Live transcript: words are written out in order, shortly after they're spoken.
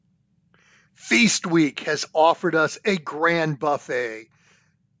Feast Week has offered us a grand buffet.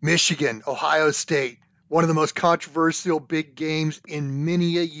 Michigan, Ohio State, one of the most controversial big games in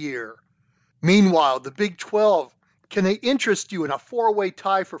many a year. Meanwhile, the Big 12, can they interest you in a four-way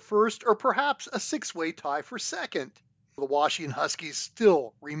tie for first or perhaps a six-way tie for second? The Washington Huskies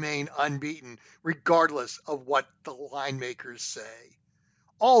still remain unbeaten, regardless of what the line makers say.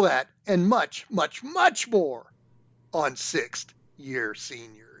 All that and much, much, much more on Sixth Year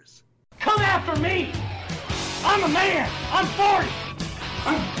Seniors. Come after me! I'm a man! I'm 40!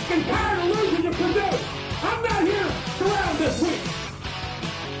 I've been tired of losing to Purdue! I'm not here to round this week!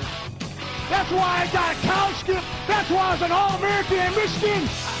 That's why I got a college skip! That's why I was an All-American in Michigan!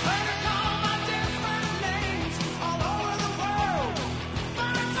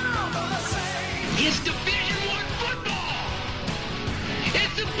 It's Division I football!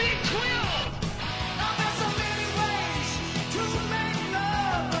 It's the Big 12! Now there's so many ways to make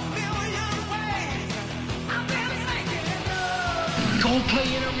love, a million ways. I'm barely making enough. Go play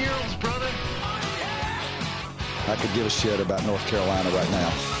intramurals, brother. I could give a shit about North Carolina right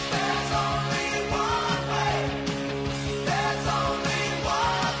now. There's only one way. There's only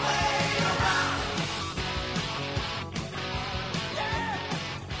one way around.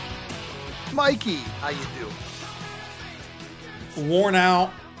 Mikey, how you doing? Worn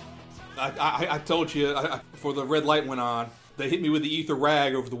out. I told you before the red light went on. They hit me with the ether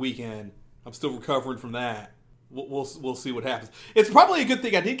rag over the weekend. I'm still recovering from that. We'll see what happens. It's probably a good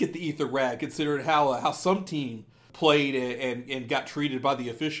thing I did get the ether rag, considering how some team played and got treated by the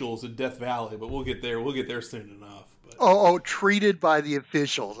officials in Death Valley. But we'll get there. We'll get there soon enough. Oh, treated by the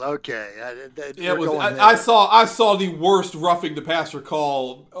officials. Okay. Yeah, I saw the worst roughing the passer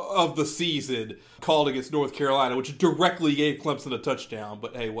call of the season called against North Carolina, which directly gave Clemson a touchdown.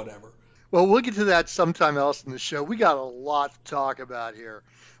 But hey, whatever. Well, we'll get to that sometime else in the show. We got a lot to talk about here.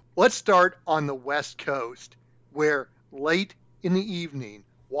 Let's start on the West Coast, where late in the evening,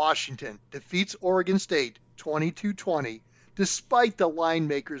 Washington defeats Oregon State 22-20, despite the line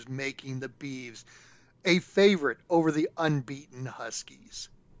makers making the Beavs a favorite over the unbeaten Huskies.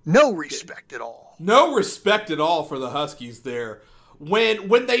 No respect at all. No respect at all for the Huskies there.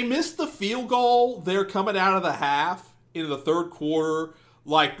 When they missed the field goal, they're coming out of the half into the third quarter,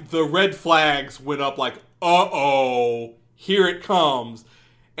 like the red flags went up like, uh-oh, here it comes.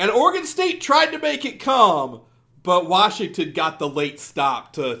 And Oregon State tried to make it come, but Washington got the late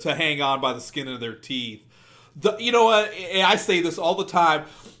stop to hang on by the skin of their teeth. You know what? I say this all the time,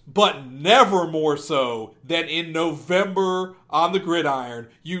 but never more so than in November on the gridiron.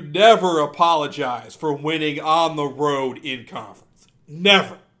 You never apologize for winning on the road in conference.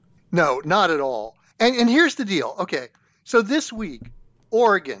 Never. No, not at all. And here's the deal. Okay, so this week,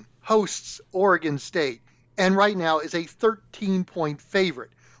 Oregon hosts Oregon State, and right now is a 13-point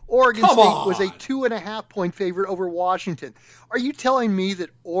favorite. Oregon State was a 2.5-point favorite over Washington. Are you telling me that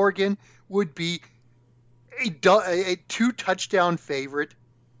Oregon would be a 2-touchdown favorite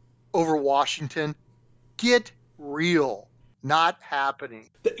over Washington? Get real. Not happening.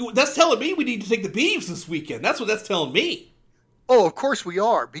 That's telling me we need to take the Beavs this weekend. That's what that's telling me. Oh, of course we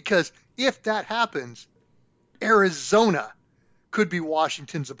are, because if that happens, Arizona could be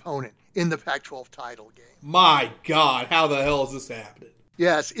Washington's opponent in the Pac-12 title game. My God, how the hell is this happening?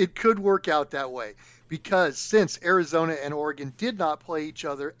 Yes, it could work out that way, because since Arizona and Oregon did not play each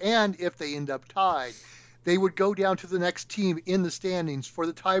other, and if they end up tied, they would go down to the next team in the standings for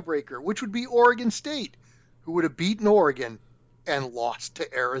the tiebreaker, which would be Oregon State, who would have beaten Oregon and lost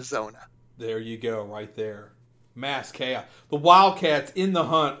to Arizona. There you go, right there. Mass chaos. The Wildcats in the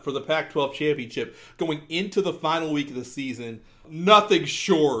hunt for the Pac-12 championship going into the final week of the season. Nothing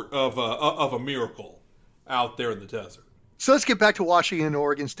short of a miracle out there in the desert. So let's get back to Washington and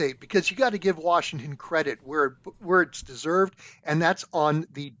Oregon State, because you got to give Washington credit where it's deserved, and that's on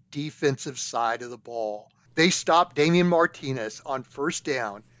the defensive side of the ball. They stopped Damian Martinez on first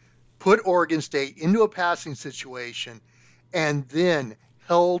down, put Oregon State into a passing situation, and then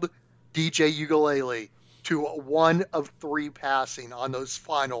held DJ Uiagalelei to 1 of 3 passing on those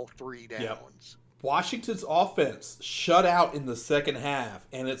final 3 downs. Yep. Washington's offense shut out in the second half,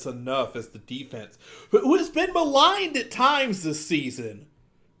 and it's enough as the defense, who has been maligned at times this season,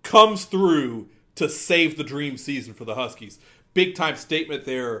 comes through to save the dream season for the Huskies. Big time statement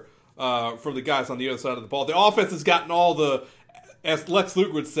there from the guys on the other side of the ball. The offense has gotten all the, as Lex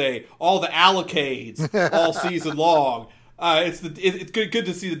Luger would say, all the allocades all season long. It's good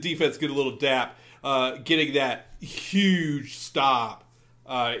to see the defense get a little dap, getting that huge stop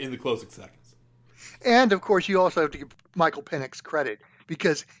in the closing seconds. And, of course, you also have to give Michael Penix credit,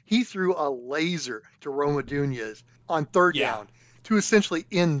 because he threw a laser to Roma Dunez on third down to essentially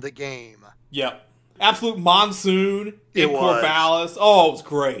end the game. Yep. Absolute monsoon in It was. Corvallis. Oh, it was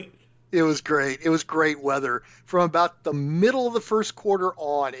great. It was great. It was great weather. From about the middle of the first quarter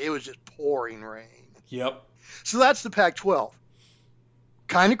on, it was just pouring rain. Yep. So that's the Pac-12.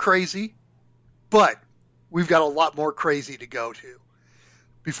 Kind of crazy, but we've got a lot more crazy to go to.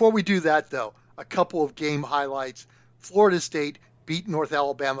 Before we do that, though, a couple of game highlights. Florida State beat North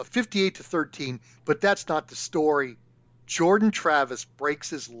Alabama 58-13, but that's not the story. Jordan Travis breaks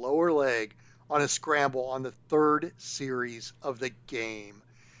his lower leg on a scramble on the third series of the game.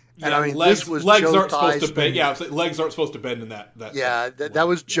 And I mean, legs, this was legs Joe aren't supposed to Theismann. bend. Yeah, legs aren't supposed to bend in that. That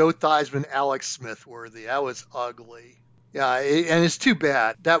was Joe Theismann, Alex Smith worthy. That was ugly. Yeah, and it's too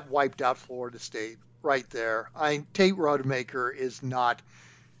bad. That wiped out Florida State right there. Tate Rodemaker is not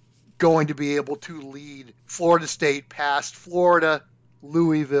going to be able to lead Florida State past Florida,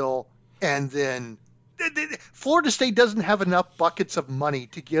 Louisville, and then Florida State doesn't have enough buckets of money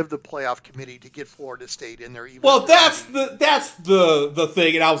to give the playoff committee to get Florida State in there. Well, that's the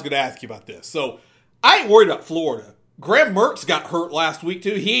thing, and I was going to ask you about this. So I ain't worried about Florida. Graham Mertz got hurt last week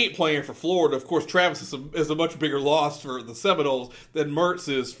too. He ain't playing for Florida. Of course, Travis is a much bigger loss for the Seminoles than Mertz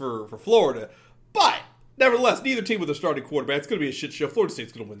is for Florida. But nevertheless, neither team with a starting quarterback. It's going to be a shit show. Florida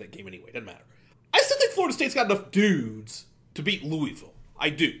State's going to win that game anyway. Doesn't matter. I still think Florida State's got enough dudes to beat Louisville.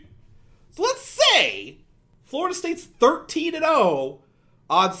 I do. So let's say Florida State's 13-0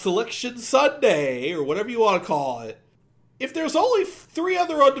 on Selection Sunday, or whatever you want to call it. If there's only 3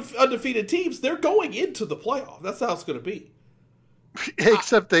 other undefeated teams, they're going into the playoff. That's how it's going to be.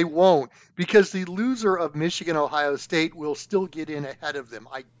 Except they won't, because the loser of Michigan, Ohio State will still get in ahead of them.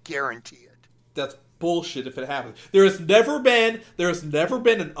 I guarantee it. That's bullshit if it happens. There has never been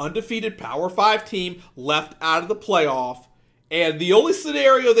an undefeated Power 5 team left out of the playoff. And the only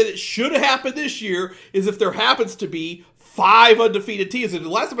scenario that it should happen this year is if there happens to be 5 undefeated teams. And the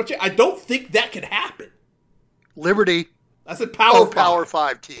last time I checked, I don't think that can happen. Liberty. I said Power 5. Power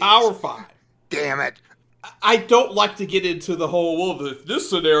 5 teams. Power 5. Damn it. I don't like to get into the whole, this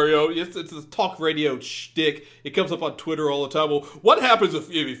scenario, it's a talk radio shtick. It comes up on Twitter all the time. Well, what happens if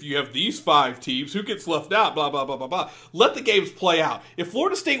you have these 5 teams? Who gets left out? Blah, blah, blah, blah, blah. Let the games play out. If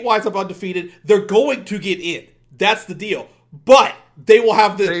Florida State winds up undefeated, they're going to get in. That's the deal. But they will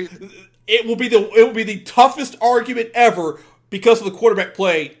have it will be the toughest argument ever because of the quarterback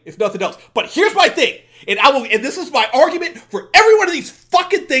play, if nothing else. But here's my thing, and this is my argument for every one of these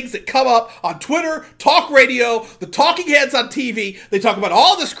fucking things that come up on Twitter, talk radio, the talking heads on TV. They talk about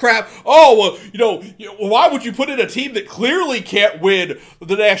all this crap. Oh, well, why would you put in a team that clearly can't win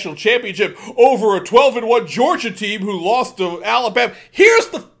the national championship over a 12-1 Georgia team who lost to Alabama? Here's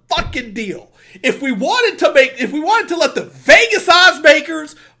the fucking deal. If we wanted to let the Vegas odds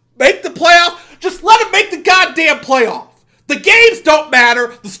makers make the playoff, just let them make the goddamn playoff. The games don't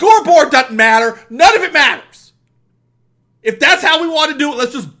matter. The scoreboard doesn't matter. None of it matters. If that's how we want to do it,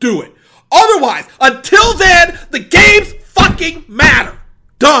 let's just do it. Otherwise, until then, the games fucking matter.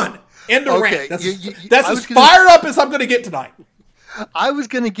 Done. End of rant. That's as fired up as I'm going to get tonight. I was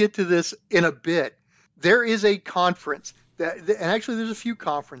going to get to this in a bit. There is a conference, and actually there's a few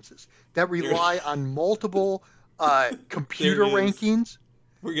conferences that rely on multiple computer rankings.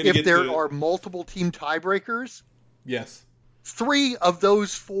 If there are multiple team tiebreakers. Yes. 3 of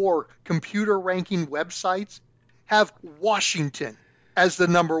those 4 computer ranking websites have Washington as the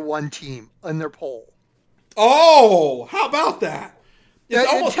number 1 team in their poll. Oh, how about that?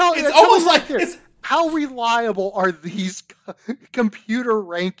 How reliable are these computer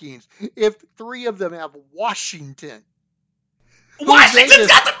rankings if 3 of them have Washington? Washington's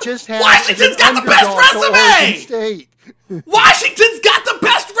got the best resume! Washington's got the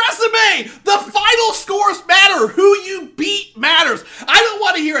best resume! The final scores matter. Who you beat matters. I don't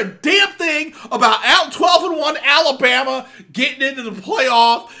want to hear a damn thing about 12-1 Alabama getting into the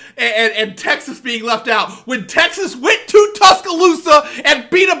playoff and Texas being left out when Texas went to Tuscaloosa and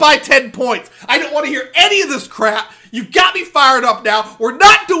beat them by 10 points. I don't want to hear any of this crap. You've got me fired up now. We're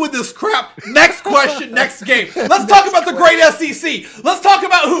not doing this crap. Next question, next game. Let's talk about the great SEC. Let's talk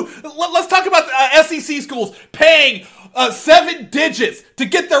about the SEC schools paying 7 digits to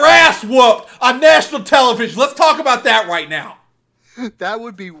get their ass whooped on national television. Let's talk about that right now. That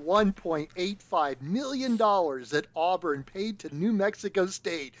would be $1.85 million that Auburn paid to New Mexico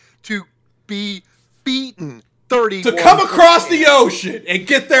State to be beaten 31. To come across the ocean and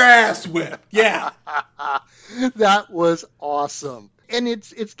get their ass whipped. Yeah. That was awesome. And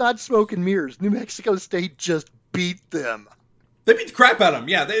it's not smoke and mirrors. New Mexico State just beat them. They beat the crap out of them.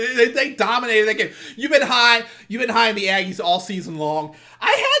 Yeah, they dominated that game. You've been high in the Aggies all season long.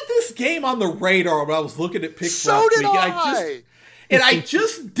 I had this game on the radar when I was looking at picks last week. So did I. and I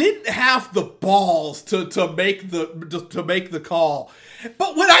just didn't have the balls to make the call.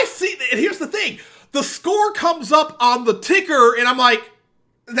 But when I see, and here's the thing, the score comes up on the ticker, and I'm like,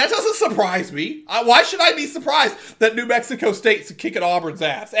 that doesn't surprise me. Why should I be surprised that New Mexico State's kicking Auburn's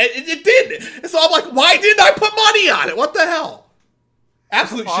ass? And it did. And so I'm like, why didn't I put money on it? What the hell?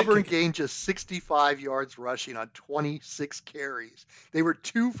 Absolute Auburn shit. gained just 65 yards rushing on 26 carries. They were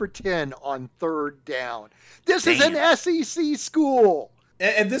 2 for 10 on third down. This is an SEC school.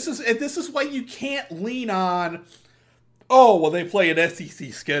 And this is why you can't lean on, oh, well, they play an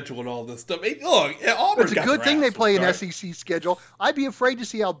SEC schedule and all this stuff. Look, Auburn. It's a good thing they play an SEC schedule. I'd be afraid to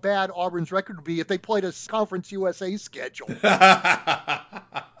see how bad Auburn's record would be if they played a Conference USA schedule.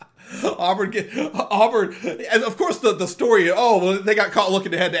 Auburn, and of course the story. Oh, well, they got caught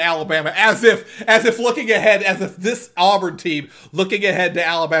looking ahead to Alabama, as if looking ahead, as if this Auburn team looking ahead to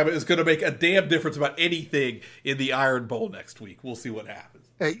Alabama is going to make a damn difference about anything in the Iron Bowl next week. We'll see what happens.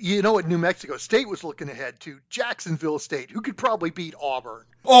 Hey, you know what New Mexico State was looking ahead to? Jacksonville State, who could probably beat Auburn.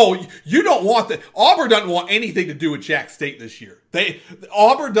 Oh, you don't want that. Auburn doesn't want anything to do with Jack State this year.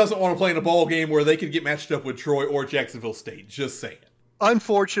 Auburn doesn't want to play in a bowl game where they could get matched up with Troy or Jacksonville State. Just saying.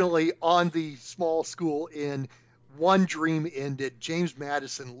 Unfortunately, on the small school in one dream ended, James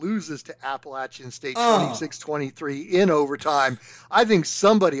Madison loses to Appalachian State 26-23 in overtime. I think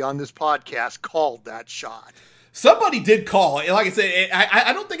somebody on this podcast called that shot. Somebody did call it. Like I said,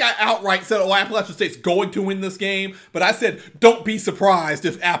 I don't think I outright said, oh, Appalachian State's going to win this game, but I said, don't be surprised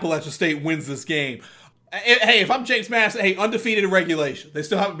if Appalachian State wins this game. Hey, if I'm James Madison, hey, undefeated in regulation. They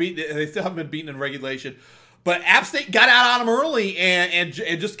still haven't been beaten in regulation. But App State got out on them early and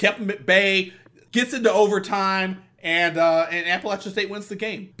just kept them at bay, gets into overtime, and Appalachian State wins the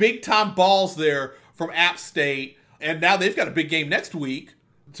game. Big time balls there from App State, and now they've got a big game next week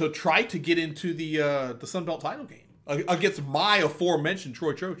to try to get into the Sun Belt title game against my aforementioned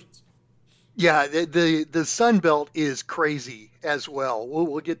Troy Trojans. Yeah, the Sun Belt is crazy as well.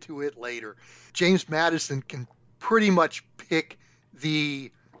 We'll get to it later. James Madison can pretty much pick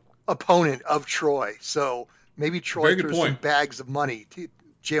the opponent of Troy, so maybe Troy threw some bags of money to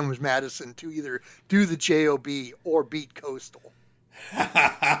James Madison to either do the JOB or beat Coastal.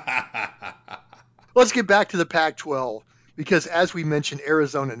 Let's get back to the Pac-12 because, as we mentioned,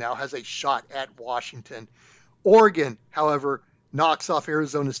 Arizona now has a shot at Washington. Oregon, however, knocks off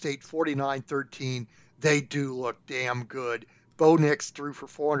Arizona State 49-13. They do look damn good. Bo Nix threw for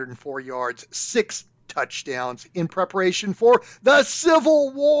 404 yards, 6 touchdowns in preparation for the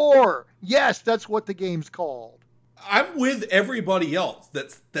Civil War. Yes, that's what the game's called. I'm with everybody else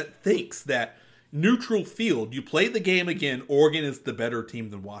that thinks that neutral field, you play the game again, Oregon is the better team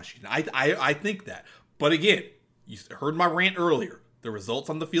than Washington. I think that. But again, you heard my rant earlier. The results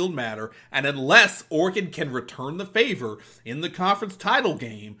on the field matter, and unless Oregon can return the favor in the conference title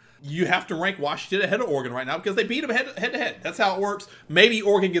game, you have to rank Washington ahead of Oregon right now because they beat them head to head. That's how it works. Maybe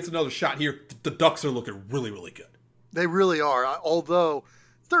Oregon gets another shot here. The Ducks are looking really, really good. They really are, although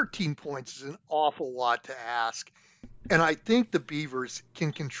 13 points is an awful lot to ask. And I think the Beavers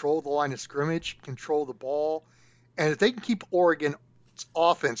can control the line of scrimmage, control the ball, and if they can keep Oregon's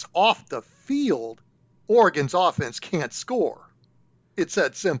offense off the field, Oregon's offense can't score. It's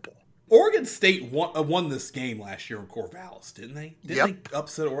that simple. Oregon State won this game last year in Corvallis, didn't they? Didn't they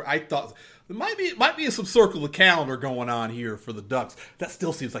upset Oregon? I thought there might be some circle of calendar going on here for the Ducks. That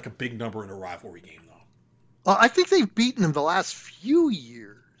still seems like a big number in a rivalry game, though. I think they've beaten them the last few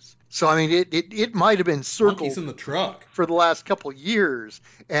years. So, I mean, it might have been circled Monkeys in the truck for the last couple of years,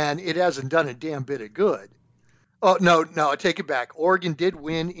 and it hasn't done a damn bit of good. Oh, no, I take it back. Oregon did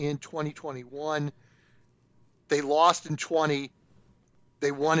win in 2021. They lost in 20.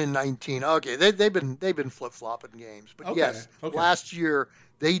 They won in 19. Okay, they've been flip-flopping games. But okay, yes, last year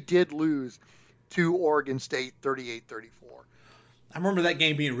they did lose to Oregon State 38-34. I remember that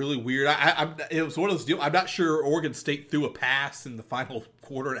game being really weird. It was one of those deals. I'm not sure Oregon State threw a pass in the final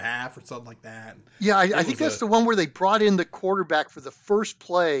quarter and a half or something like that. Yeah, I think that's the one where they brought in the quarterback for the first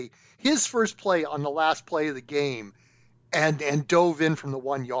play, his first play on the last play of the game, and dove in from the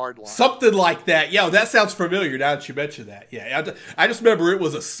 1 yard line. Something like that. Yeah, that sounds familiar now that you mention that. Yeah, I just remember it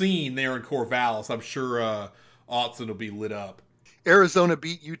was a scene there in Corvallis. I'm sure Autzen will be lit up. Arizona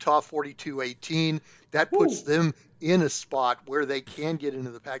beat Utah 42-18. That puts them in a spot where they can get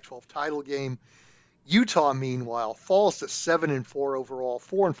into the Pac-12 title game. Utah, meanwhile, falls to 7-4 overall,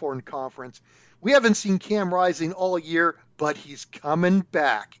 4-4 in conference. We haven't seen Cam Rising all year, but he's coming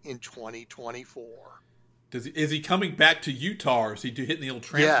back in 2024. Is he coming back to Utah, or is he hitting the old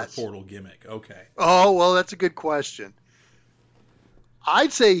transfer portal gimmick? Okay. Oh, well, that's a good question.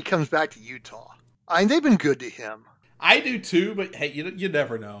 I'd say he comes back to Utah. I mean, they've been good to him. I do too, but hey, you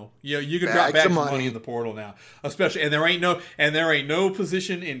never know. You can drop Bags bags of of money money in the portal now, especially, and there ain't no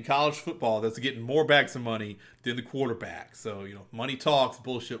position in college football that's getting more bags of money than the quarterback. So money talks,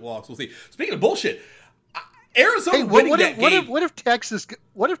 bullshit walks. We'll see. Speaking of bullshit, Arizona Hey, winning that game. what if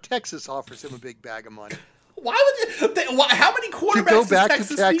Texas offers him a big bag of money Why would how many to quarterbacks go does back Texas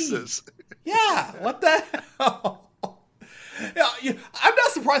to Texas? need? Yeah, what the hell? Yeah, I'm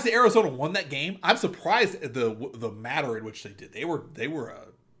not surprised that Arizona won that game. I'm surprised at the manner in which they did.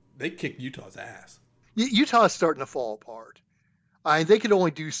 They kicked Utah's ass. Utah's starting to fall apart. They could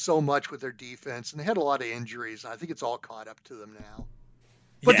only do so much with their defense, and they had a lot of injuries. I think it's all caught up to them now.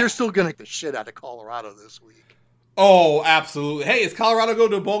 But they're still going to get the shit out of Colorado this week. Oh, absolutely. Hey, is Colorado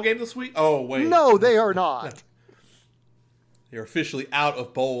going to a bowl game this week? Oh, wait. No, they are not. They're officially out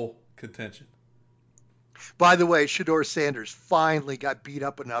of bowl contention. By the way, Shedeur Sanders finally got beat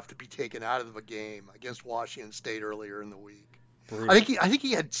up enough to be taken out of the game against Washington State earlier in the week. Brutal. I think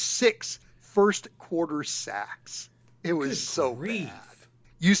he had 6 first quarter sacks. It was Good so grief. bad.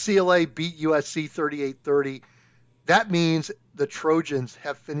 UCLA beat USC 38-30. That means the Trojans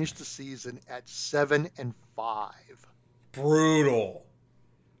have finished the season at 7-5. Brutal.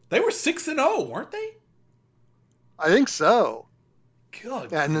 They were 6-0, weren't they? I think so.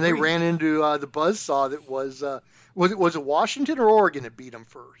 Good. And then they ran into the buzzsaw that was it Washington or Oregon that beat them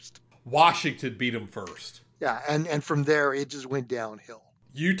first? Washington beat them first. Yeah, and from there it just went downhill.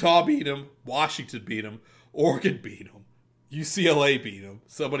 Utah beat them. Washington beat them. Oregon beat them. UCLA beat them.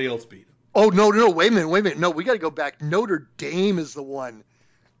 Somebody else beat them. Oh, no, wait a minute. No, we got to go back. Notre Dame is the one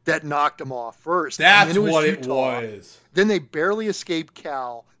that knocked them off first. That's what Utah. it was. Then they barely escaped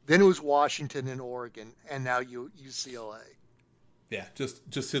Cal. Then it was Washington and Oregon, and now UCLA. Yeah,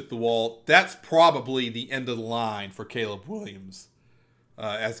 just hit the wall. That's probably the end of the line for Caleb Williams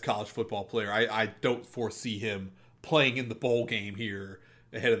as a college football player. I don't foresee him playing in the bowl game here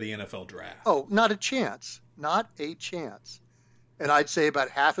ahead of the NFL draft. Oh, not a chance. Not a chance. And I'd say about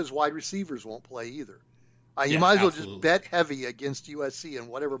half his wide receivers won't play either. You might as well absolutely. just bet heavy against USC in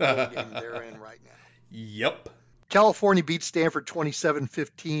whatever bowl game they're in right now. Yep. California beat Stanford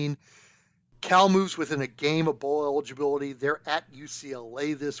 27-15. Cal moves within a game of bowl eligibility. They're at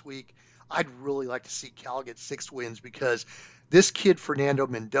UCLA this week. I'd really like to see Cal get 6 wins because this kid, Fernando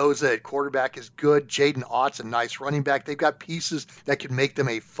Mendoza, at quarterback is good. Jaden Ott's a nice running back. They've got pieces that could make them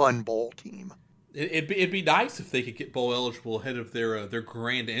a fun bowl team. It'd be nice if they could get bowl eligible ahead of their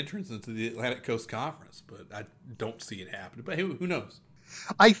grand entrance into the Atlantic Coast Conference, but I don't see it happening. But who knows?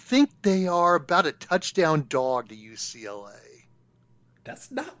 I think they are about a touchdown dog to UCLA.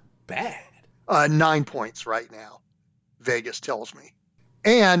 That's not bad. 9 points right now, Vegas tells me.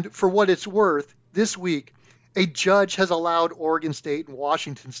 And for what it's worth, this week, a judge has allowed Oregon State and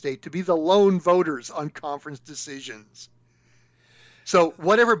Washington State to be the lone voters on conference decisions. So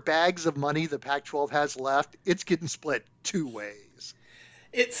whatever bags of money the Pac-12 has left, it's getting split 2 ways.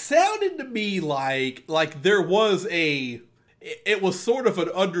 It sounded to me like there was it was sort of an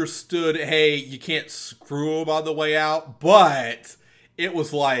understood, hey, you can't screw them on the way out, but it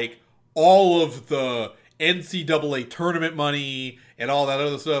was like all of the NCAA tournament money and all that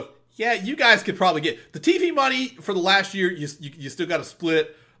other stuff. Yeah, you guys could probably get the TV money for the last year. You still got to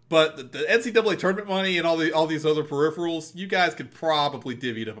split, but the NCAA tournament money and all these other peripherals, you guys could probably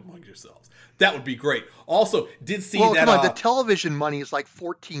divvy it up among yourselves. That would be great. Also, did see that. Come on, the television money is like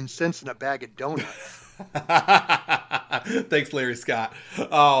 14 cents in a bag of donuts. Thanks, Larry Scott.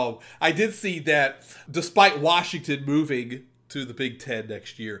 I did see that despite Washington moving to the Big Ten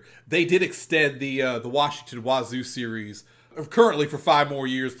next year, they did extend the Washington Wazoo series currently for 5 more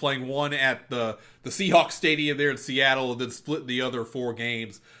years, playing one at the Seahawks Stadium there in Seattle, and then splitting the other 4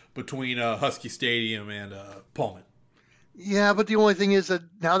 games between Husky Stadium and Pullman. Yeah, but the only thing is that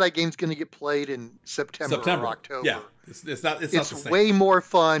now that game's going to get played in September or October. Yeah, it's not the same. Way more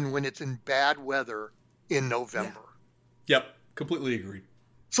fun when it's in bad weather in November. Yeah. Yep, completely agree.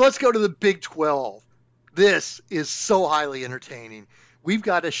 So let's go to the Big 12. This is so highly entertaining. We've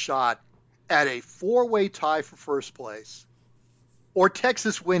got a shot at a 4-way tie for first place, or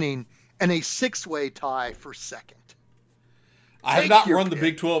Texas winning, and a 6-way tie for second. I have not run the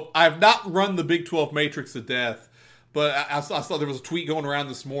Big 12. I have not run the Big 12 matrix to death, but I saw there was a tweet going around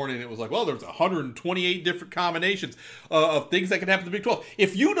this morning. It was like, well, there's 128 different combinations of things that can happen in the Big 12.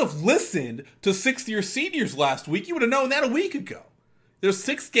 If you'd have listened to 6th-year seniors last week, you would have known that a week ago. There's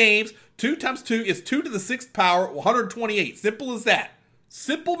 6 games. 2 times 2 is 2 to the 6th power, 128. Simple as that.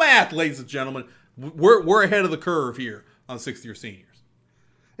 Simple math, ladies and gentlemen. We're ahead of the curve here on 6th-year seniors.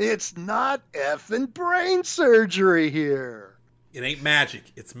 It's not effing brain surgery here. It ain't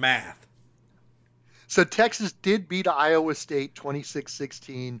magic. It's math. So Texas did beat Iowa State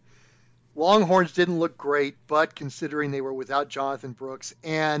 26-16. Longhorns didn't look great, but considering they were without Jonathan Brooks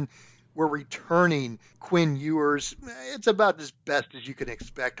and were returning Quinn Ewers, it's about as best as you can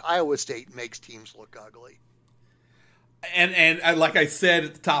expect. Iowa State makes teams look ugly. And like I said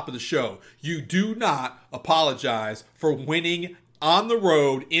at the top of the show, you do not apologize for winning on the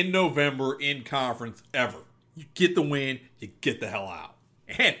road in November in conference ever. You get the win, you get the hell out.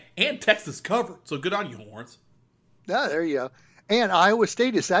 And Texas covered, so good on you, Horns. Yeah, there you go. And Iowa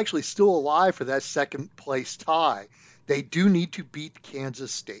State is actually still alive for that second place tie. They do need to beat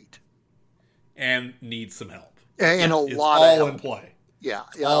Kansas State. And need some help. And yeah, a lot of all help. in play. Yeah,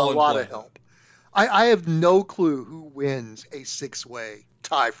 a lot of help. I have no clue who wins a six-way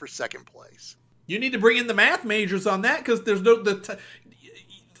tie for second place. You need to bring in the math majors on that because there's no the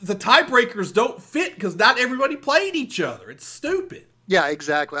tiebreakers don't fit because not everybody played each other. It's stupid. Yeah,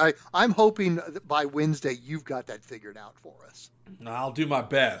 exactly. I'm hoping that by Wednesday you've got that figured out for us. I'll do my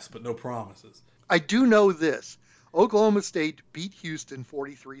best, but no promises. I do know this. Oklahoma State beat Houston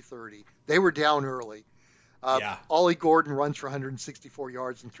 43-30. They were down early. Ollie Gordon runs for 164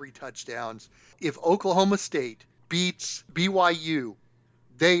 yards and 3 touchdowns. If Oklahoma State beats BYU,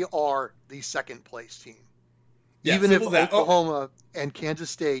 they are the second place team. Yeah, even if Oklahoma and Kansas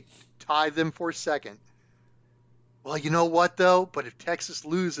State tie them for second. Well, you know what, though? But if Texas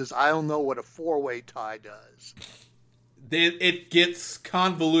loses, I don't know what a four-way tie does. It gets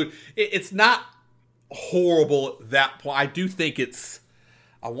convoluted. It's not horrible at that point. I do think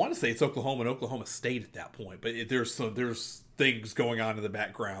I want to say it's Oklahoma and Oklahoma State at that point, but there's things going on in the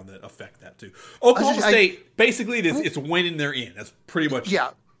background that affect that too. Oklahoma State, basically, it's winning they're in. That's pretty much it.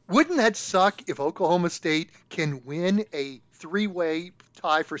 Wouldn't that suck if Oklahoma State can win a three-way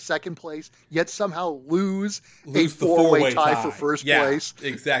tie for second place, yet somehow lose a four-way tie for first place?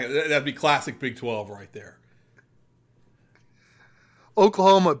 Exactly. That'd be classic Big 12 right there.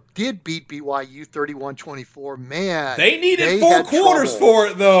 Oklahoma did beat BYU 31-24. Man, they needed 4 quarters for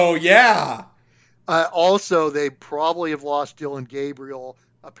it, though. Yeah. Also, they probably have lost Dylan Gabriel.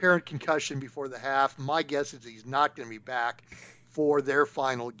 Apparent concussion before the half. My guess is he's not going to be back for their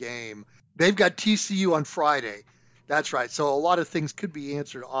final game. They've got TCU on Friday. That's right. So a lot of things could be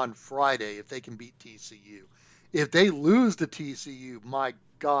answered on Friday if they can beat TCU. If they lose to TCU, my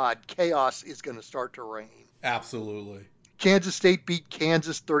God, chaos is going to start to reign. Absolutely. Kansas State beat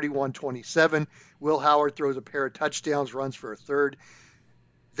Kansas 31-27. Will Howard throws a pair of touchdowns, runs for a third.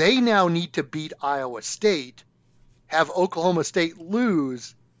 They now need to beat Iowa State, have Oklahoma State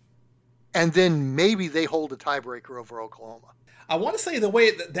lose, and then maybe they hold a tiebreaker over Oklahoma. I want to say the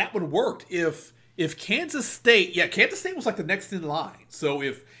way that would work if Kansas State, Kansas State was like the next in line. So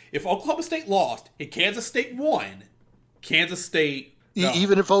if Oklahoma State lost and Kansas State won, Kansas State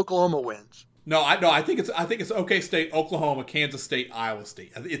even if Oklahoma wins. I think it's OK State, Oklahoma, Kansas State, Iowa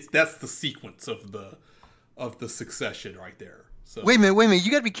State. That's the sequence of the succession right there. So wait a minute,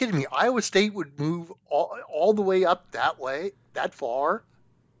 you got to be kidding me. Iowa State would move all the way up that far?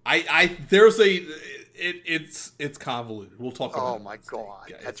 It's convoluted. We'll talk about it. Oh my God,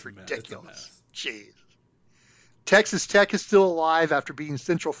 yeah, that's ridiculous. Jeez. Texas Tech is still alive after beating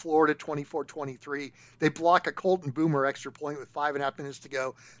Central Florida 24-23. They block a Colton Boomer extra point with 5.5 minutes to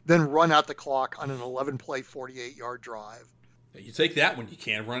go, then run out the clock on an 11-play, 48-yard drive. You take that when you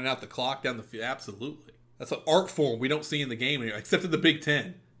can, running out the clock down the field. Absolutely. That's an art form we don't see in the game anymore, except in the Big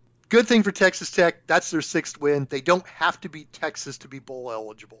Ten. Good thing for Texas Tech, that's their 6th win. They don't have to beat Texas to be bowl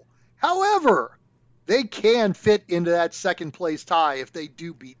eligible. However, they can fit into that second place tie if they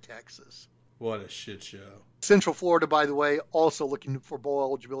do beat Texas. What a shit show. Central Florida, by the way, also looking for bowl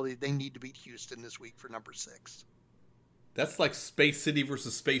eligibility. They need to beat Houston this week for number 6. That's like Space City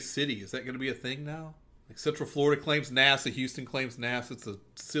versus Space City. Is that going to be a thing now? Like Central Florida claims NASA, Houston claims NASA. It's a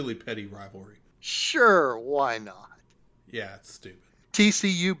silly, petty rivalry. Sure, why not? Yeah, it's stupid.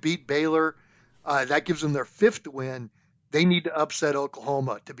 TCU beat Baylor. That gives them their 5th win. They need to upset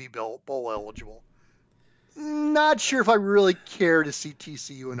Oklahoma to be bowl eligible. Not sure if I really care to see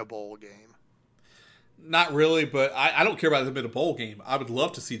TCU in a bowl game. Not really, but I don't care about them in a bowl game. I would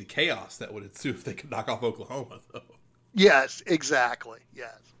love to see the chaos that would ensue if they could knock off Oklahoma, though. Yes, exactly.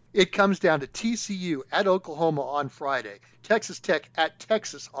 Yes. It comes down to TCU at Oklahoma on Friday, Texas Tech at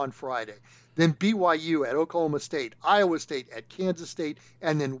Texas on Friday, then BYU at Oklahoma State, Iowa State at Kansas State,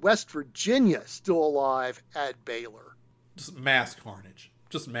 and then West Virginia still alive at Baylor. Just mass carnage.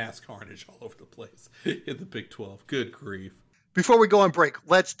 Just mass carnage all over the place in the Big 12. Good grief. Before we go on break,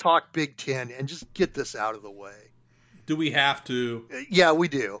 let's talk Big Ten and just get this out of the way. Do we have to? Yeah, we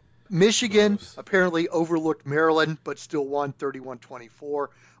do. Michigan Gross. apparently overlooked Maryland, but still won 31-24.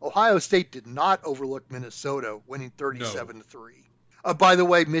 Ohio State did not overlook Minnesota, winning No. 37-3. By the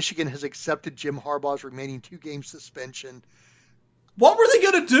way, Michigan has accepted Jim Harbaugh's remaining 2-game suspension. What were they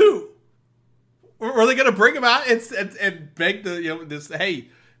going to do? Were they going to bring him out and beg the this? Hey,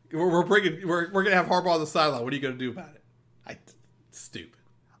 we're going to have Harbaugh on the sideline. What are you going to do about it? Stupid.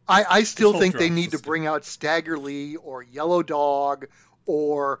 I still whole think they draft need to system. bring out Stagger Lee or Yellow Dog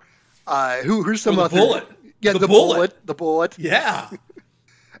or who's some Or the other Bullet. Yeah, The the Bullet. The Bullet. Yeah.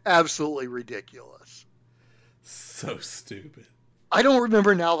 Absolutely ridiculous. So stupid. I don't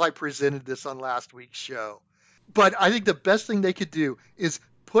remember now if I presented this on last week's show, but I think the best thing they could do is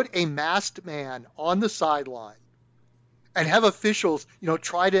put a masked man on the sideline and have officials,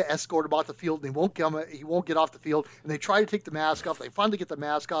 try to escort him off the field. And he won't get off the field, and they try to take the mask off. They finally get the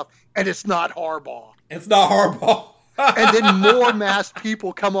mask off, and it's not Harbaugh. It's not Harbaugh. And then more masked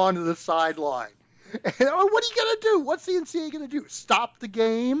people come onto the sideline. And, what are you going to do? What's the NCAA going to do? Stop the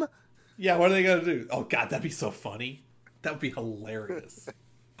game? Yeah, what are they going to do? Oh, God, that'd be so funny. That would be hilarious.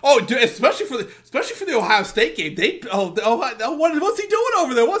 Oh, dude, especially for the Ohio State game. What's he doing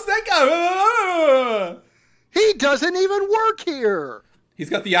over there? What's that guy? He doesn't even work here. He's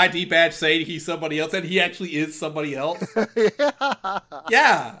got the ID badge saying he's somebody else, and he actually is somebody else. Yeah.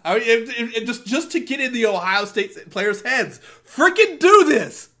 Yeah, I mean, just to get in the Ohio State players' heads, freaking do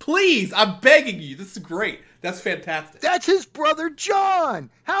this, please! I'm begging you. This is great. That's fantastic. That's his brother John.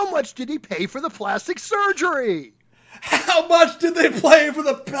 How much did he pay for the plastic surgery? How much did they pay for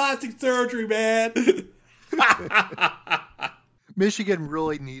the plastic surgery, man? Michigan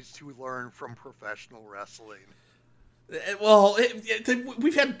really needs to learn from professional wrestling. Well,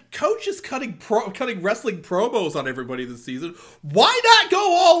 we've had coaches cutting wrestling promos on everybody this season. Why not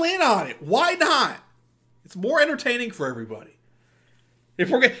go all in on it? Why not? It's more entertaining for everybody. If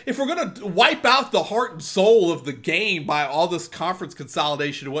we're gonna wipe out the heart and soul of the game by all this conference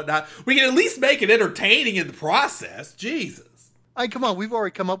consolidation and whatnot, we can at least make it entertaining in the process. Jesus. Come on, we've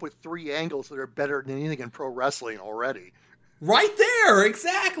already come up with 3 angles that are better than anything in pro wrestling already. Right there,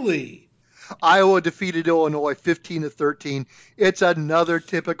 exactly. Iowa defeated Illinois 15-13. It's another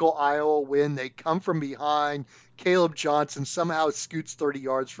typical Iowa win. They come from behind. Caleb Johnson somehow scoots 30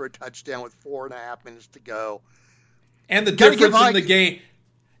 yards for a touchdown with 4.5 minutes to go. And the difference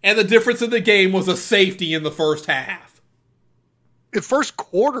in the game was a safety in the first half. The first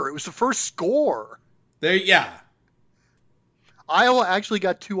quarter, it was the first score. Yeah. Iowa actually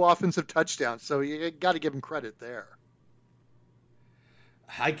got 2 offensive touchdowns, so you got to give them credit there.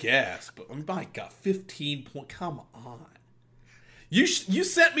 I guess, but my God, 15 points. Come on. You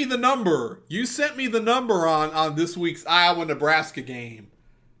sent me the number. You sent me the number on this week's Iowa-Nebraska game.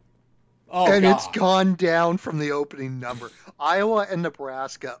 Oh, and God. It's gone down from the opening number. Iowa and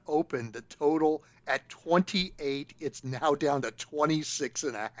Nebraska opened the total at 28. It's now down to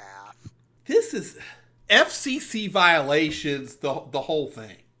 26.5. This is FCC violations, the whole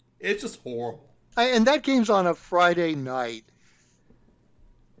thing. It's just horrible. And that game's on a Friday night.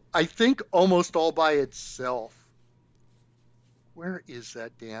 I think almost all by itself. Where is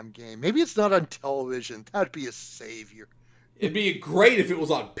that damn game? Maybe it's not on television. That'd be a savior. It'd be great if it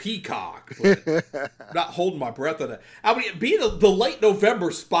was on Peacock, but I'm not holding my breath on it. I mean, being the late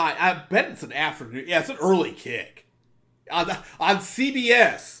November spot, I bet it's an afternoon. Yeah, it's an early kick. On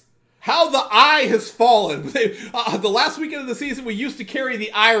CBS. How the eye has fallen. The last weekend of the season, we used to carry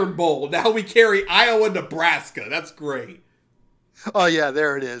the Iron Bowl. Now we carry Iowa, Nebraska. That's great. Oh, yeah,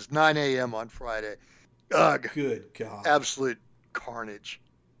 there it is. 9 a.m. on Friday. Ugh. Good God. Absolute carnage.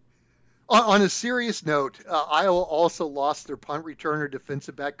 On a serious note, Iowa also lost their punt returner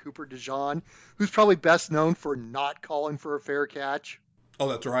defensive back Cooper DeJean, who's probably best known for not calling for a fair catch. Oh,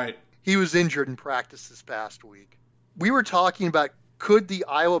 that's right. He was injured in practice this past week. We were talking about, could the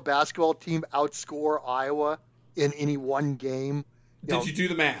Iowa basketball team outscore Iowa in any one game? Did you do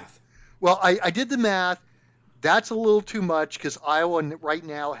the math? Well, I did the math. That's a little too much because Iowa right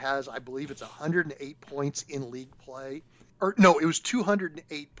now has, I believe it's 108 points in league play. Or no, it was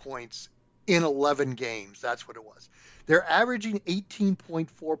 208 points in 11 games. That's what it was. They're averaging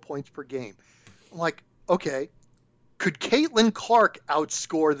 18.4 points per game. I'm like, okay, could Caitlin Clark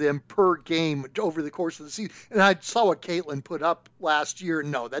outscore them per game over the course of the season? And I saw what Caitlin put up last year.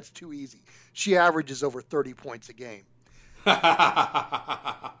 No, that's too easy. She averages over 30 points a game.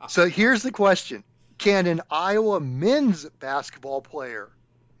 So here's the question. Can an Iowa men's basketball player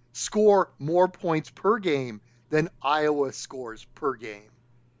score more points per game than Iowa scores per game?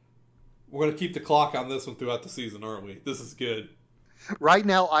 We're going to keep the clock on this one throughout the season, aren't we? This is good. Right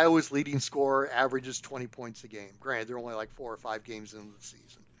now, Iowa's leading scorer averages 20 points a game. Granted, they're only like 4 or 5 games into the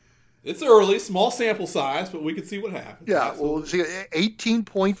season. It's early, small sample size, but we can see what happens. Yeah, Absolutely. well, see,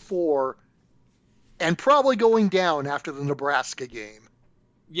 18.4 and probably going down after the Nebraska game.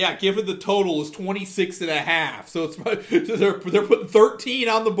 Yeah, given the total is 26.5, so they're putting 13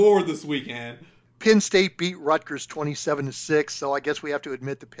 on the board this weekend. Penn State beat Rutgers 27-6, so I guess we have to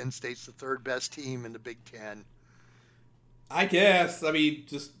admit that Penn State's the third best team in the Big Ten. I guess. I mean,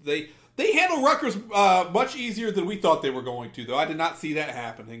 just they handle Rutgers much easier than we thought they were going to, though. I did not see that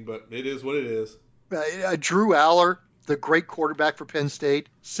happening, but it is what it is. Drew Aller, the great quarterback for Penn State,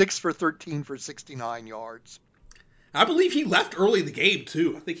 6 for 13 for 69 yards. I believe he left early in the game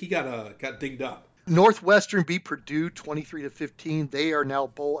too. I think he got dinged up. Northwestern beat Purdue 23-15. They are now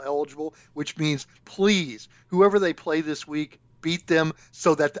bowl eligible, which means please, whoever they play this week, beat them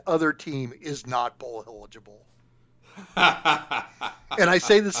so that the other team is not bowl eligible. And I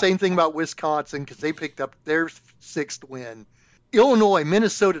say the same thing about Wisconsin because they picked up their 6th win. Illinois,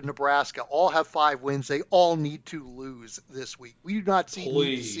 Minnesota, Nebraska all have 5 wins. They all need to lose this week. We do not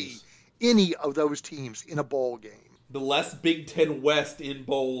need to see any of those teams in a bowl game. The less Big Ten West in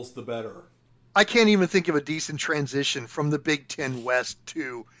bowls, the better. I can't even think of a decent transition from the Big Ten West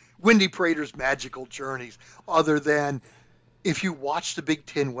to Wendy Prater's magical journeys, other than if you watch the Big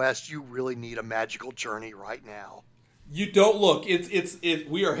Ten West, you really need a magical journey right now. You don't look.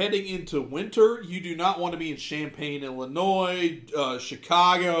 We are heading into winter. You do not want to be in Champaign, Illinois,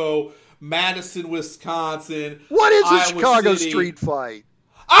 Chicago, Madison, Wisconsin. What is Iowa a Chicago City. street fight?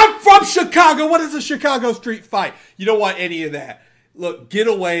 I'm from Chicago. What is a Chicago street fight? You don't want any of that. Look, get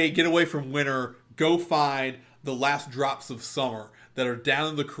away from winter. Go find the last drops of summer that are down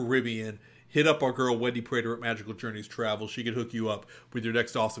in the Caribbean. Hit up our girl Wendy Prater at Magical Journeys Travel. She can hook you up with your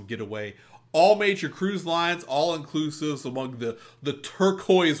next awesome getaway. All major cruise lines, all inclusives among the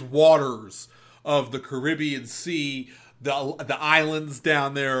turquoise waters of the Caribbean Sea, the islands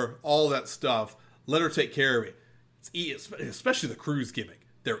down there, all that stuff. Let her take care of it. It's especially the cruise gimmick.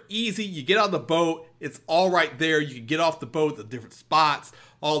 They're easy. You get on the boat. It's all right there. You can get off the boat at the different spots,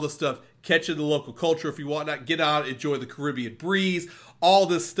 all the stuff. Catch in the local culture if you want not. Get out, enjoy the Caribbean breeze, all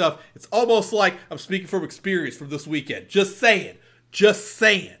this stuff. It's almost like I'm speaking from experience from this weekend. Just saying.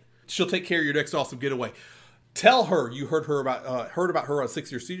 She'll take care of your next awesome getaway. Tell her you heard about her on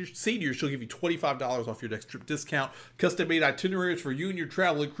 6 Year Senior. She'll give you $25 off your next trip discount. Custom-made itineraries for you and your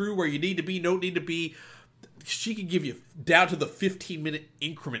traveling crew where you need to be, don't need to be. She can give you down to the 15-minute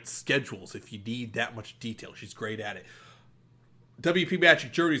increment schedules if you need that much detail. She's great at it. WP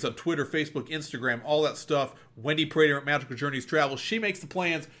Magic Journeys on Twitter, Facebook, Instagram, all that stuff. Wendy Prater at Magical Journeys Travel. She makes the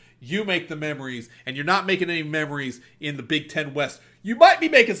plans. You make the memories. And you're not making any memories in the Big Ten West. You might be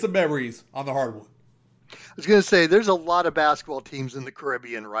making some memories on the hardwood. I was going to say, there's a lot of basketball teams in the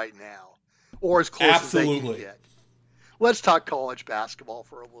Caribbean right now, or as close as they can get. Let's talk college basketball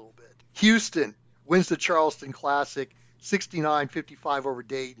for a little bit. Houston wins the Charleston Classic, 69-55 over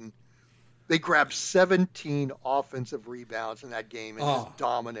Dayton. They grabbed 17 offensive rebounds in that game and just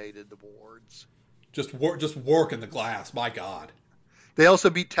dominated the boards. Just working the glass, my God. They also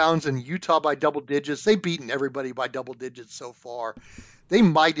beat Townsend, Utah by double digits. They've beaten everybody by double digits so far. They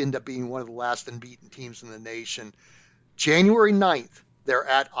might end up being one of the last unbeaten teams in the nation. January 9th, they're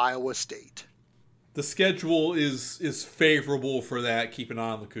at Iowa State. The schedule is favorable for that. Keep an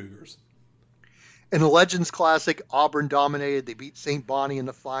eye on the Cougars. In the Legends Classic, Auburn dominated. They beat St. Bonnie in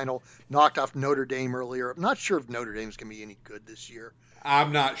the final, knocked off Notre Dame earlier. I'm not sure if Notre Dame's going to be any good this year.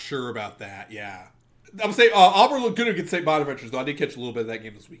 I'm not sure about that, yeah. I'm saying Auburn looked good against St. Bonaventure, though. I did catch a little bit of that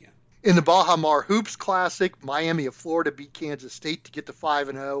game this weekend. In the Baha Mar Hoops Classic, Miami of Florida beat Kansas State to get to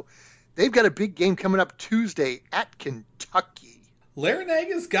 5-0. They've got a big game coming up Tuesday at Kentucky.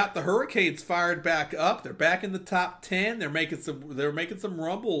 Larinaga's got the Hurricanes fired back up. They're back in the top 10. They're making some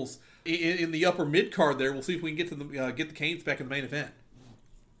rumbles in the upper mid card there. We'll see if we can get the Canes back in the main event.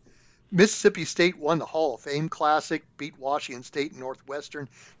 Mississippi State won the Hall of Fame Classic, beat Washington State and Northwestern.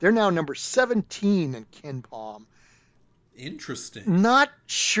 They're now number 17 in KenPom. Interesting. Not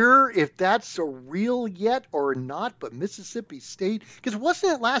sure if that's a real yet or not, but Mississippi State, because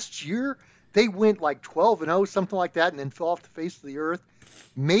wasn't it last year they went like 12-0, something like that, and then fell off the face of the earth?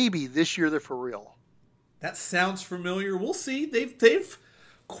 Maybe this year they're for real. That sounds familiar. We'll see. They've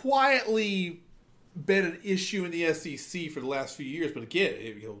quietly been an issue in the SEC for the last few years, but again,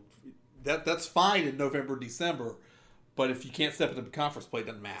 that's fine in November, December, but if you can't step into the conference play, it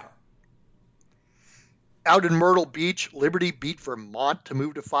doesn't matter. Out in Myrtle Beach, Liberty beat Vermont to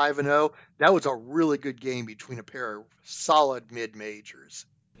move to 5-0. That was a really good game between a pair of solid mid-majors.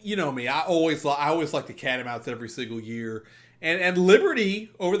 You know me, I always like the Catamounts every single year. And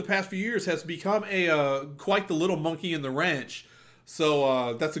Liberty, over the past few years, has become quite the little monkey in the wrench.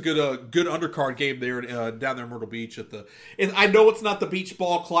 So that's a good undercard game there down there in Myrtle Beach and I know it's not the Beach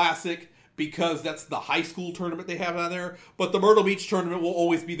Ball Classic because that's the high school tournament they have down there, but the Myrtle Beach tournament will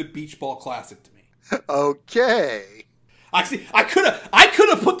always be the Beach Ball Classic to me. Okay. I could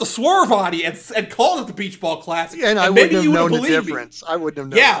have put the swerve on you and called it the Beach Ball Classic, And I maybe wouldn't you have would known have the believed difference. me. I wouldn't have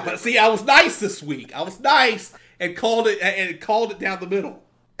known. Yeah, but see, I was nice this week. I was nice and called it down the middle.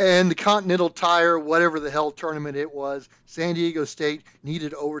 And the Continental Tire, whatever the hell tournament it was, San Diego State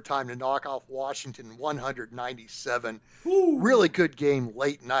needed overtime to knock off Washington 197. Ooh. Really good game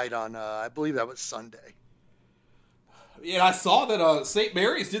late night on, I believe that was Sunday. Yeah, I saw that St.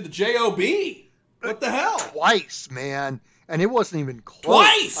 Mary's did the JOB. What the hell? Twice, man. And it wasn't even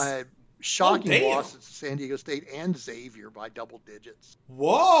close. Twice? Shocking losses to San Diego State and Xavier by double digits.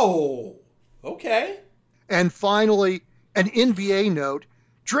 Whoa. Okay. And finally, an NBA note.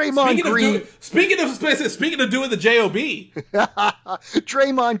 Draymond Green. Speaking of doing the JOB.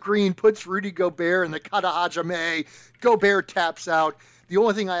 Draymond Green puts Rudy Gobert in the Katahajime. Gobert taps out. The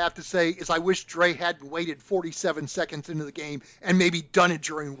only thing I have to say is I wish Dre hadn't waited 47 seconds into the game and maybe done it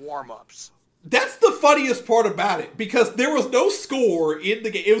during warm-ups. That's the funniest part about it, because there was no score in the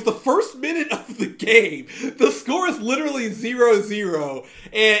game. It was the first minute of the game. The score is literally 0-0,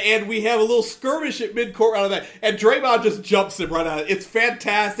 and we have a little skirmish at midcourt out of that, and Draymond just jumps him right out. It's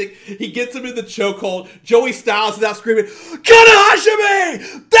fantastic. He gets him in the chokehold. Joey Styles is out screaming,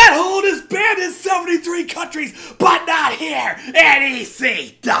 "Kanahashime! That hold is banned in 73 countries, but not here at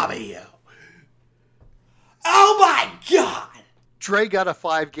ECW." Oh my God! Dre got a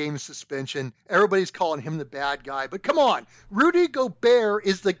 5-game suspension. Everybody's calling him the bad guy. But come on, Rudy Gobert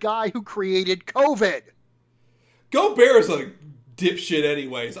is the guy who created COVID. Gobert is a dipshit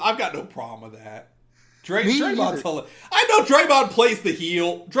anyways. I've got no problem with that. Draymond's hilarious. I know Draymond plays the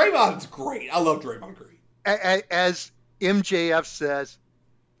heel. Draymond's great. I love Draymond Green. As MJF says,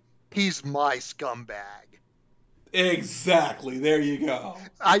 he's my scumbag. Exactly. There you go.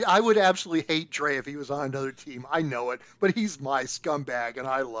 I would absolutely hate Dre if he was on another team. I know it, but he's my scumbag, and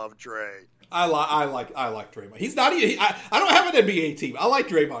I love Dre. I like Draymond. He's not even. I don't have an NBA team. I like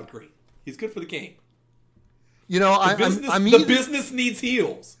Draymond Green. He's good for the game. You know, the business needs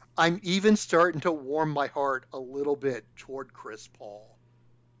heels. I'm even starting to warm my heart a little bit toward Chris Paul.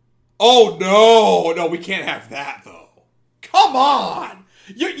 Oh no, we can't have that though. Come on,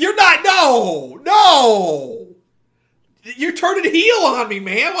 you're not. No. You're turning heel on me,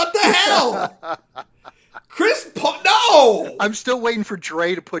 man. What the hell? Chris Paul, no! I'm still waiting for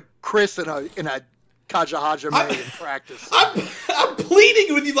Dre to put Chris in a Katahajime in practice. I'm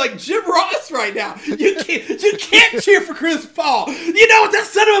pleading with you like Jim Ross right now. You can't cheer for Chris Paul. You know what that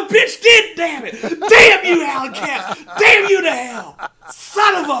son of a bitch did? Damn it! Damn you, Alan Cass! Damn you to hell!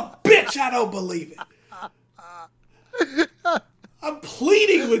 Son of a bitch! I don't believe it. I'm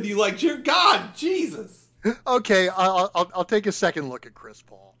pleading with you like Jim. God, Jesus. Okay, I'll take a second look at Chris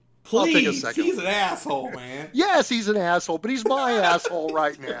Paul. Please, he's an asshole, man. Yes, he's an asshole, but he's my asshole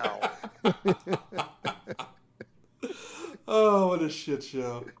right now. Oh, what a shit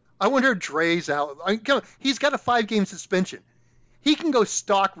show. I wonder if Dre's out. He's got a 5-game suspension. He can go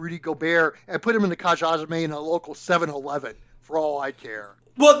stalk Rudy Gobert and put him in the Katahajime in a local 7-Eleven, for all I care.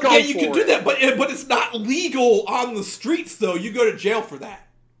 Well, yeah, you can do that, but it's not legal on the streets, though. You go to jail for that.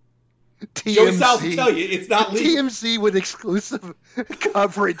 TMZ, Joey Styles will tell you it's not legal. TMZ with exclusive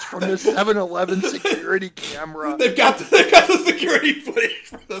coverage from the 7-Eleven security camera. They've got the security footage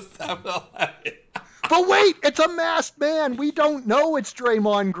from the 7-Eleven. But wait, it's a masked man. We don't know it's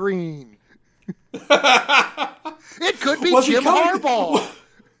Draymond Green. It could be Jim Harbaugh.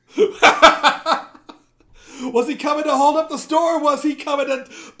 Was he coming to hold up the store, or was he coming to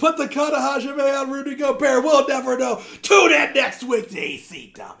put the Katahajime on Rudy Gobert? We'll never know. Tune in next week to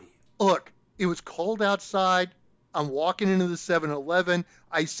ECW. Look, it was cold outside. I'm walking into the 7-Eleven.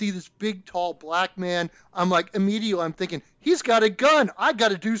 I see this big, tall black man. I'm thinking, he's got a gun. I got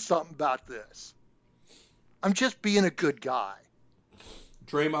to do something about this. I'm just being a good guy.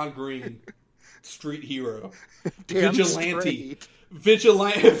 Draymond Green, street hero. Damn Vigilante.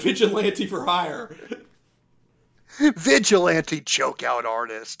 Vigilante for hire. Vigilante chokeout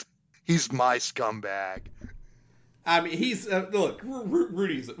artist. He's my scumbag. I mean, he's look.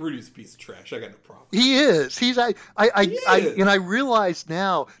 Rudy's a piece of trash. I got no problem. He is. I realize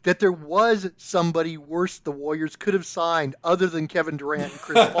now that there was somebody worse the Warriors could have signed other than Kevin Durant and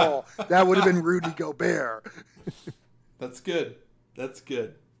Chris Paul. That would have been Rudy Gobert. That's good.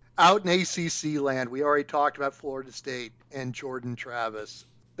 Out in ACC land, we already talked about Florida State and Jordan Travis.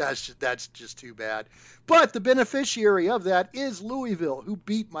 That's just too bad. But the beneficiary of that is Louisville, who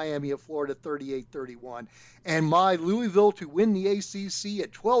beat Miami of Florida 38-31. And my Louisville to win the ACC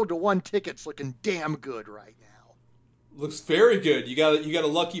at 12-1 tickets looking damn good right now. Looks very good. You got a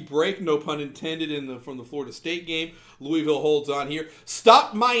lucky break, no pun intended, from the Florida State game. Louisville holds on here.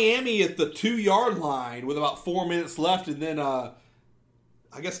 Stopped Miami at the 2-yard line with about 4 minutes left, and then I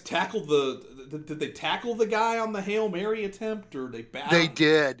guess tackled did they tackle the guy on the Hail Mary attempt, or they batted? They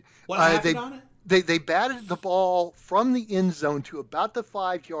did. What happened on it? They batted the ball from the end zone to about the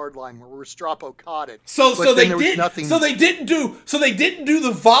 5-yard line where Restrepo caught it. So they didn't do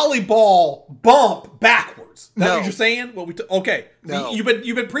the volleyball bump backwards. That's what you're saying? Okay. No.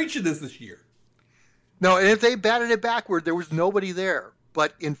 You've been preaching this year. No, and if they batted it backward, there was nobody there.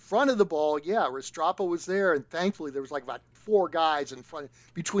 But in front of the ball, yeah, Restrepo was there, and thankfully there was like about 4 guys in front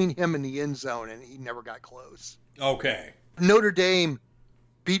between him and the end zone, and he never got close. Okay. Notre Dame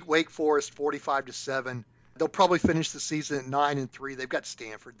beat Wake Forest 45-7. They'll probably finish the season at 9-3. They've got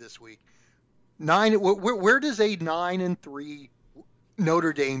Stanford this week. Where does a 9-3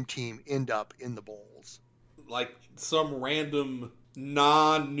 Notre Dame team end up in the bowls? Like some random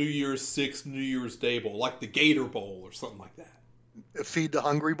non-New Year's 6 New Year's Day bowl, like the Gator Bowl or something like that. Feed the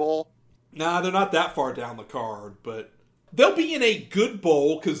Hungry Bowl? Nah, they're not that far down the card, but they'll be in a good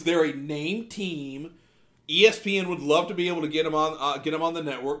bowl because they're a named team. ESPN would love to be able to get them on the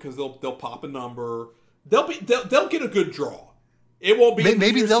network because they'll pop a number. They'll get a good draw. It won't be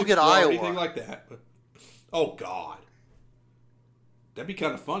maybe they'll get Iowa or anything like that. But, oh God, that'd be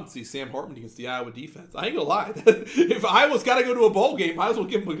kind of fun to see Sam Hartman against the Iowa defense. I ain't gonna lie. If Iowa's got to go to a bowl game, might as well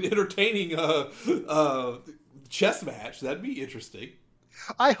give them an entertaining chess match. That'd be interesting.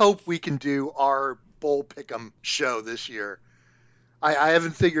 I hope we can do our bowl pick'em show this year. I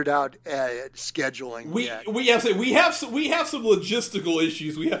haven't figured out scheduling yet. We have some logistical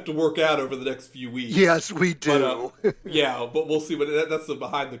issues we have to work out over the next few weeks. Yes, we do. But we'll see. But that's the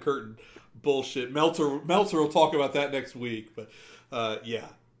behind the curtain bullshit. Meltzer will talk about that next week. But yeah.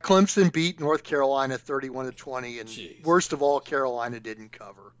 Clemson beat North Carolina 31-20, and worst of all, Carolina didn't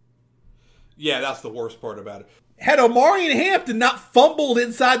cover. Yeah, that's the worst part about it. Had Omarion Hampton not fumbled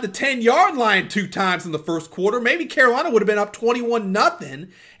inside the 10-yard line 2 times in the first quarter, maybe Carolina would have been up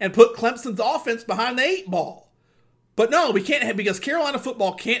 21-0 and put Clemson's offense behind the 8 ball. But no, we can't have, because Carolina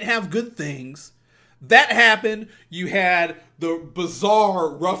football can't have good things. That happened. You had the bizarre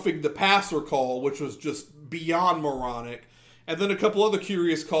roughing the passer call, which was just beyond moronic. And then a couple other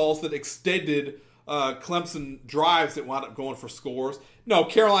curious calls that extended Clemson drives that wound up going for scores. No,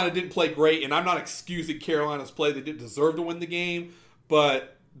 Carolina didn't play great, and I'm not excusing Carolina's play. They didn't deserve to win the game,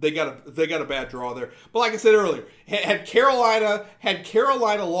 but they got a bad draw there. But like I said earlier, had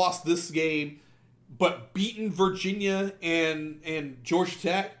Carolina lost this game, but beaten Virginia and Georgia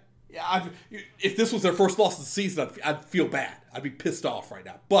Tech, if this was their first loss of the season, I'd feel bad. I'd be pissed off right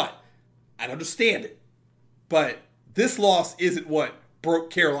now. But I'd understand it. But this loss isn't what broke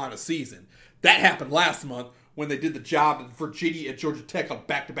Carolina's season. That happened last month when they did the job in Virginia and Georgia Tech on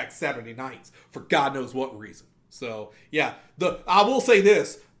back-to-back Saturday nights for God knows what reason. So, yeah, I will say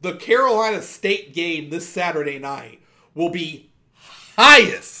this. The Carolina State game this Saturday night will be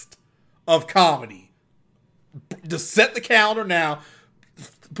highest of comedy. Just set the calendar now.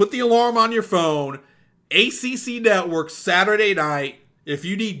 Put the alarm on your phone. ACC Network Saturday night. If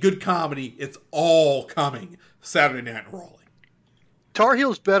you need good comedy, it's all coming Saturday night in Raleigh. Tar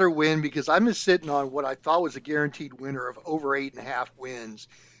Heels better win because I'm just sitting on what I thought was a guaranteed winner of over 8.5 wins.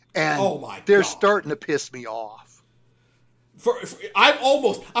 And they're starting to piss me off. I'm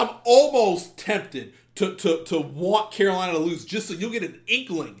almost tempted to want Carolina to lose just so you'll get an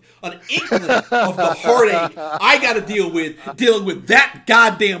inkling of the heartache I got to dealing with that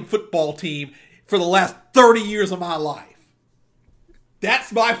goddamn football team for the last 30 years of my life.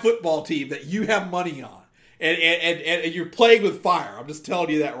 That's my football team that you have money on. And you're playing with fire. I'm just telling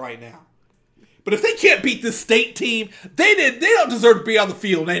you that right now. But if they can't beat this state team, they don't deserve to be on the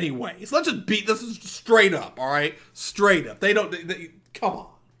field anyway. So let's just beat this straight up, all right? Straight up. They come on.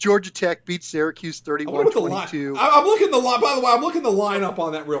 Georgia Tech beat Syracuse 31-22. I'm looking the line. By the way, I'm looking the lineup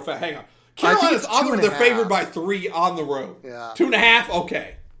on that real fast. Hang on. Carolina's they're favored by 3 on the road. Yeah. 2.5.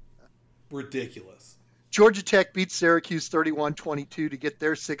 Okay. Ridiculous. Georgia Tech beat Syracuse 31-22 to get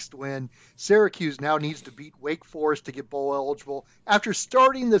their 6th win. Syracuse now needs to beat Wake Forest to get bowl eligible after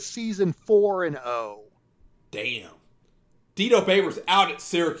starting the season 4-0. Damn. Dino Babers out at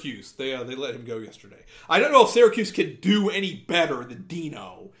Syracuse. They let him go yesterday. I don't know if Syracuse can do any better than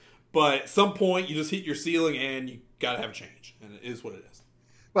Dino, but at some point you just hit your ceiling and you got to have a change, and it is what it is.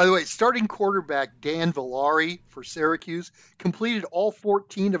 By the way, starting quarterback Dan Villari for Syracuse completed all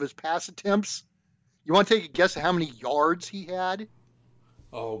 14 of his pass attempts. You want to take a guess at how many yards he had?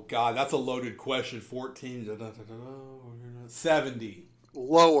 Oh, God, that's a loaded question. 14. 70.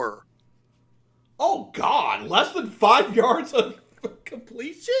 Lower. Oh, God, less than 5 yards of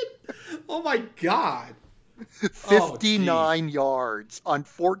completion? Oh, my God. 59 yards on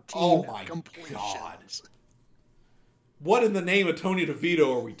 14 Oh, my completions. God. What in the name of Tony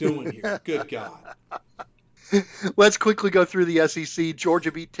DeVito are we doing here? Good God. Let's quickly go through the SEC.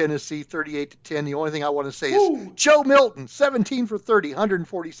 Georgia beat Tennessee 38-10. The only thing I want to say Woo. is Joe Milton, 17 for 30,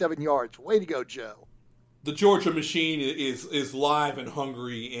 147 yards. Way to go, Joe. The Georgia machine is live and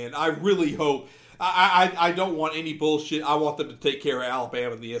hungry, and I really hope I don't want any bullshit. I want them to take care of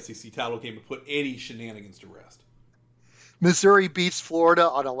Alabama in the SEC title game and put any shenanigans to rest. Missouri beats Florida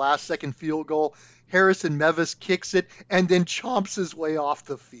on a last-second field goal. Harrison Mevis kicks it and then chomps his way off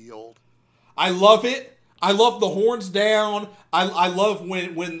the field. I love it. I love the horns down. I love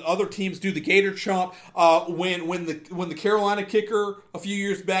when other teams do the gator chomp. When the Carolina kicker a few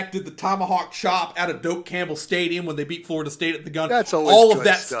years back did the tomahawk chop out of Doak Campbell Stadium when they beat Florida State at the gun. That's always all of good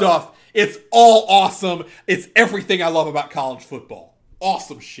that stuff. It's all awesome. It's everything I love about college football.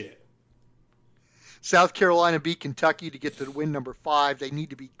 Awesome shit. South Carolina beat Kentucky to get to win number 5. They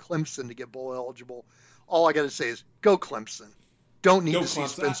need to beat Clemson to get bowl eligible. All I got to say is go Clemson. Don't need to see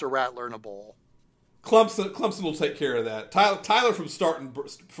Spencer Rattler in a bowl. Clemson will take care of that. Tyler from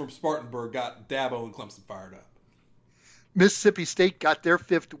Spartanburg got Dabo and Clemson fired up. Mississippi State got their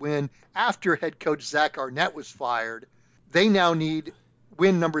 5th win after head coach Zach Arnett was fired. They now need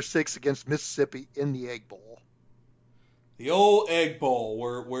win number 6 against Mississippi in the Egg Bowl. The old Egg Bowl,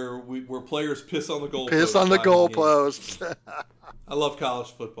 where players piss on the goalpost. Piss on the goalposts. I love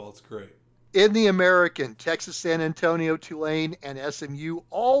college football. It's great. In the American, Texas, San Antonio, Tulane, and SMU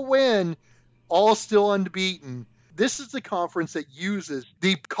all win, all still unbeaten. This is the conference that uses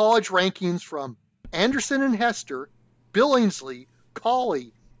the college rankings from Anderson and Hester, Billingsley,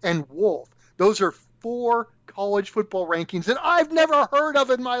 Cawley, and Wolf. Those are 4 college football rankings that I've never heard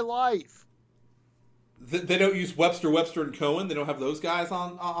of in my life. They don't use Webster, and Cohen. They don't have those guys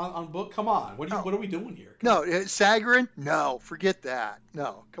on book. Come on, what are we doing here? No, Sagarin? No, forget that.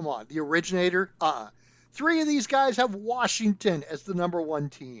 No, come on. The originator? 3 of these guys have Washington as the number 1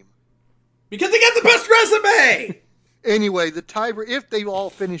 team. Because they got the best resume! Anyway, the tiebreaker, if they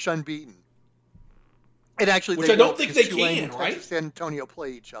all finish unbeaten, and actually which they I don't think they Tulane can, and right? Texas San Antonio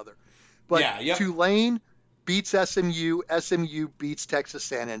play each other. But yeah, yep. Tulane beats SMU, SMU beats Texas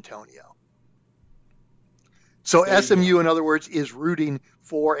San Antonio. So SMU, in other words, is rooting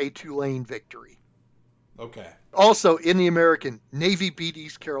for a Tulane victory. Okay. Also, in the American, Navy beat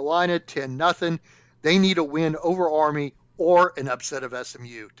East Carolina 10-0. They need a win over Army or an upset of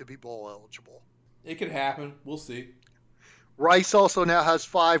SMU to be bowl eligible. It could happen. We'll see. Rice also now has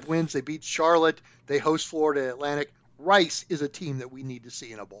 5 wins. They beat Charlotte. They host Florida Atlantic. Rice is a team that we need to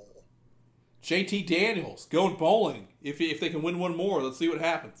see in a bowl. JT Daniels going bowling. If they can win one more, let's see what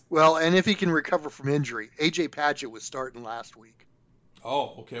happens. Well, and if he can recover from injury. A.J. Padgett was starting last week.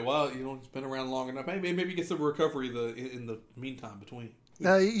 Oh, okay. Well, he's been around long enough. Maybe he gets some recovery in the meantime between.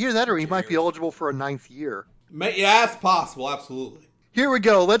 Either that or he might be eligible for a 9th year. Yeah, that's possible. Absolutely. Here we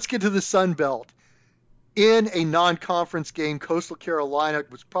go. Let's get to the Sun Belt. In a non-conference game, Coastal Carolina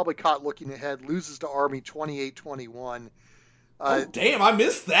was probably caught looking ahead, loses to Army 28-21. Damn, I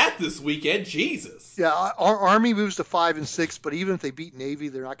missed that this weekend. Jesus. Yeah, Army moves to 5-6, but even if they beat Navy,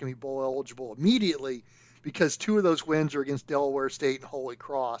 they're not going to be bowl eligible immediately because 2 of those wins are against Delaware State and Holy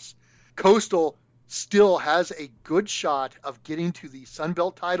Cross. Coastal still has a good shot of getting to the Sun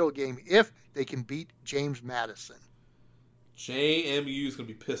Belt title game if they can beat James Madison. JMU is going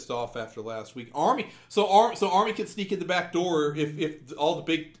to be pissed off after last week. Army, so Army can sneak in the back door if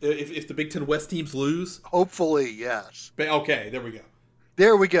the Big Ten West teams lose. Hopefully, yes. Okay, there we go.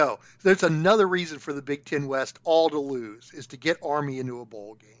 There we go. There's another reason for the Big Ten West all to lose is to get Army into a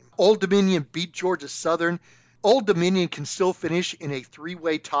bowl game. Old Dominion beat Georgia Southern. Old Dominion can still finish in a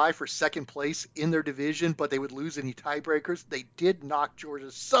 3-way tie for second place in their division, but they would lose any tiebreakers. They did knock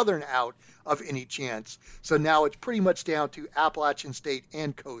Georgia Southern out of any chance. So now it's pretty much down to Appalachian State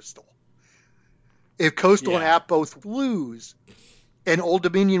and Coastal. If Coastal and App both lose and Old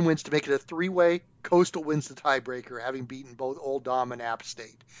Dominion wins to make it a 3-way, Coastal wins the tiebreaker, having beaten both Old Dom and App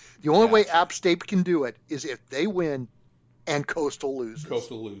State. The only way App State can do it is if they win and Coastal loses.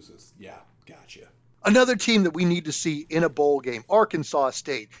 Coastal loses. Yeah, gotcha. Another team that we need to see in a bowl game, Arkansas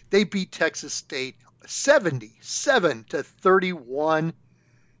State. They beat Texas State 77-31.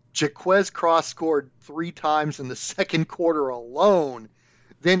 Jaquez Cross scored 3 times in the second quarter alone.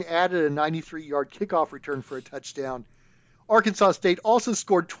 then added a 93-yard kickoff return for a touchdown. Arkansas State also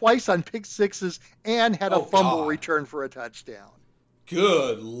scored twice on pick sixes and had a fumble return for a touchdown.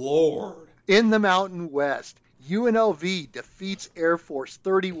 Good Lord. In the Mountain West, UNLV defeats Air Force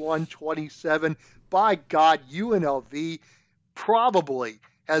 31-27. By God, UNLV probably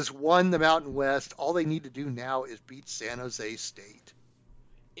has won the Mountain West. All they need to do now is beat San Jose State.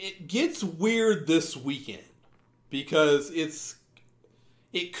 It gets weird this weekend because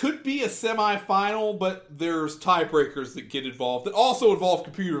it could be a semifinal, but there's tiebreakers that get involved that also involve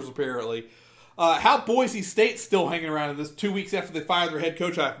computers, apparently. How Boise State's still hanging around in this 2 weeks after they fired their head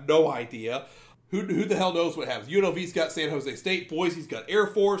coach, I have no idea. Who the hell knows what happens? UNLV's got San Jose State. Boise's got Air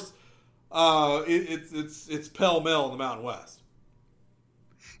Force. It's pell-mell in the Mountain West.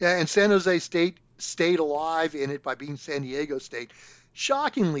 Yeah, and San Jose State stayed alive in it by beating San Diego State.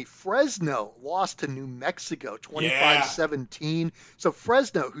 Shockingly, Fresno lost to New Mexico 25-17. So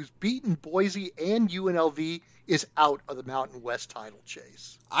Fresno, who's beaten Boise and UNLV, is out of the Mountain West title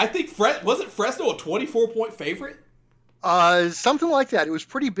chase. I think wasn't Fresno a 24-point favorite? Something like that. It was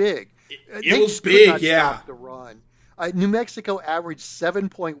pretty big. It was big, yeah. Stop the run. New Mexico averaged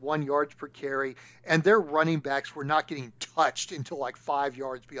 7.1 yards per carry, and their running backs were not getting touched until like 5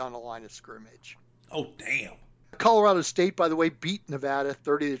 yards beyond the line of scrimmage. Oh, damn. Colorado State, by the way, beat Nevada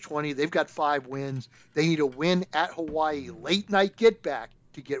 30-20. They've got 5 wins. They need a win at Hawaii. Late night get back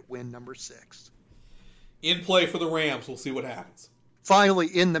to get win number 6. In play for the Rams. We'll see what happens. Finally,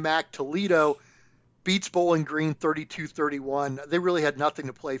 in the MAC, Toledo beats Bowling Green 32-31. They really had nothing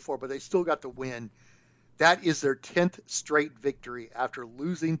to play for, but they still got the win. That is their 10th straight victory after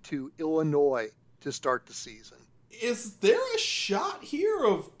losing to Illinois to start the season. Is there a shot here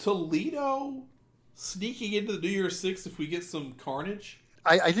of Toledo sneaking into the New Year's Six if we get some carnage?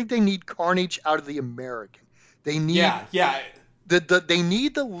 I think they need carnage out of the American. They need they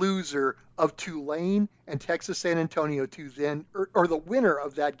need the loser of Tulane and Texas San Antonio to then, or the winner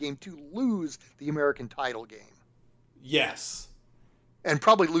of that game to lose the American title game. Yes. And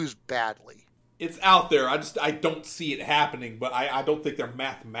probably lose badly. It's out there. I don't see it happening, but I don't think they're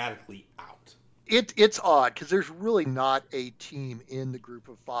mathematically out. It's odd because there's really not a team in the group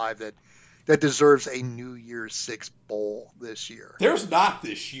of 5 that deserves a New Year's Six bowl this year. There's not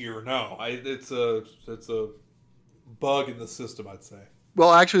this year, no. It's a bug in the system, I'd say.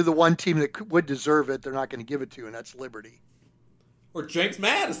 Well, actually, the one team that would deserve it, they're not going to give it to, and that's Liberty. Or James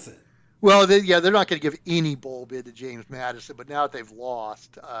Madison. Well, they're not going to give any bowl bid to James Madison, but now that they've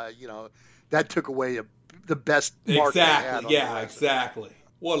lost, that took away the best mark they had. Exactly.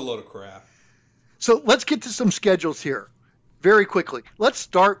 What a load of crap. So let's get to some schedules here very quickly. Let's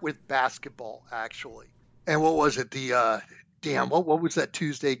start with basketball, actually. And what was it? What was that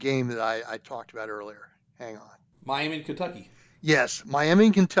Tuesday game that I talked about earlier? Hang on. Miami and Kentucky. Yes, Miami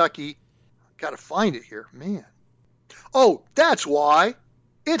and Kentucky. Got to find it here, man. Oh, that's why.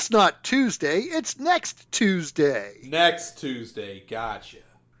 It's not Tuesday. It's next Tuesday. Next Tuesday. Gotcha.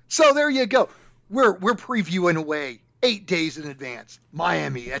 So there you go. We're previewing away 8 days in advance.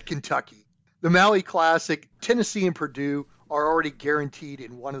 Miami at Kentucky. The Maui Classic, Tennessee and Purdue are already guaranteed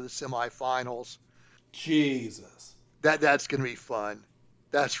in one of the semifinals. Jesus. That's going to be fun.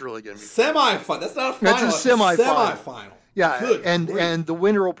 That's really going to be fun. Semifinal. That's not a final. That's a semifinal. Semifinal. Yeah, Good and grief. the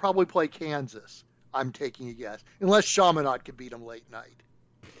winner will probably play Kansas, I'm taking a guess. Unless Chaminade can beat them late night.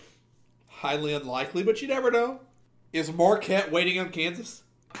 Highly unlikely, but you never know. Is Marquette waiting on Kansas?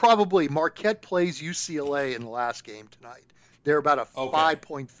 Probably. Marquette plays UCLA in the last game tonight. They're about a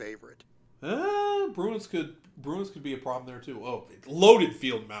 5-point favorite. Bruins could be a problem there too. Oh, loaded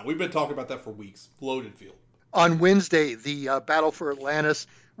field, man. We've been talking about that for weeks. Loaded field. On Wednesday, the Battle for Atlantis,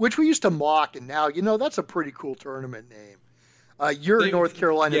 which we used to mock, and now, that's a pretty cool tournament name. Your North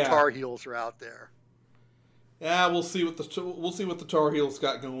Carolina Tar Heels are out there. Yeah, we'll see what the Tar Heels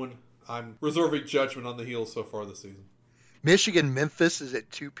got going. I'm reserving judgment on the Heels so far this season. Michigan-Memphis is at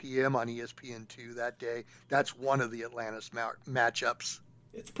 2 p.m. on ESPN2 that day. That's one of the Atlantis matchups.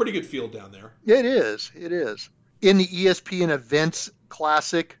 It's a pretty good field down there. It is. It is. In the ESPN Events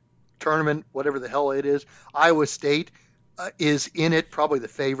Classic tournament, whatever the hell it is, Iowa State is in it, probably the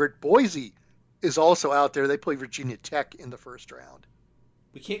favorite. Boise is also out there. They play Virginia Tech in the first round.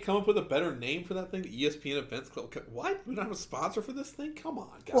 We can't come up with a better name for that thing? The ESPN Events Club? What? We don't have a sponsor for this thing? Come on,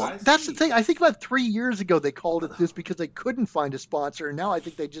 guys. Well, that's the thing. I think about 3 years ago they called it this because they couldn't find a sponsor, and now I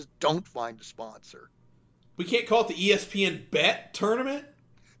think they just don't find a sponsor. We can't call it the ESPN Bet Tournament?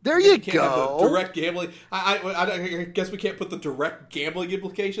 There you can't go. Have the direct gambling. I guess we can't put the direct gambling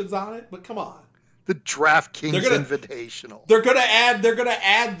implications on it, but come on. The DraftKings Invitational. They're gonna add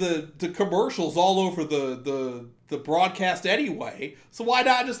the commercials all over the the broadcast anyway, so why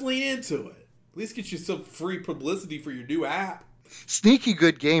not just lean into it? At least get you some free publicity for your new app. Sneaky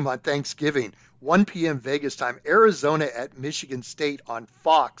good game on Thanksgiving, 1 p.m. Vegas time. Arizona at Michigan State on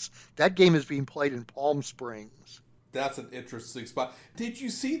Fox. That game is being played in Palm Springs. That's an interesting spot. Did you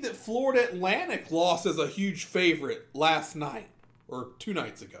see that Florida Atlantic lost as a huge favorite last night or 2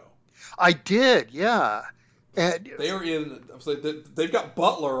 nights ago? I did, yeah. And they've got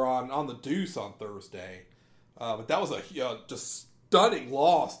Butler on the deuce on Thursday, but that was a just stunning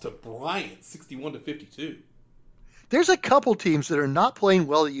loss to Bryant, 61-52. There's a couple teams that are not playing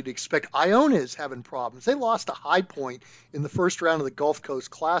well that you'd expect. Iona is having problems. They lost to High Point in the first round of the Gulf Coast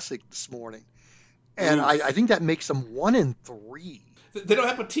Classic this morning, and I think that makes them 1-3. They don't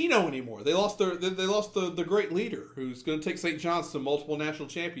have Patino anymore. They lost the great leader who's going to take St. John's to multiple national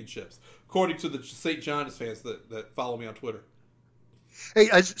championships, according to the St. John's fans that follow me on Twitter. Hey,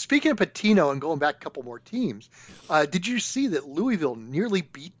 speaking of Patino and going back a couple more teams, did you see that Louisville nearly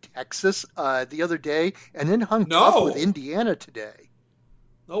beat Texas the other day and then hung tough with Indiana today?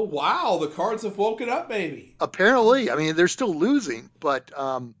 Oh, wow. The Cards have woken up, baby. Apparently. I mean, they're still losing, but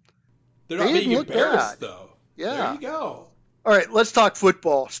they're not being embarrassed, though. Yeah. There you go. All right, let's talk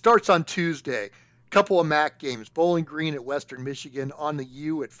football. Starts on Tuesday. Couple of MAC games. Bowling Green at Western Michigan on the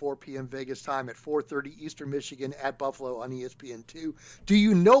U at 4 p.m. Vegas time, at 4:30 Eastern Michigan at Buffalo on ESPN2. Do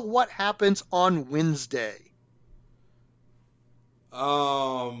you know what happens on Wednesday?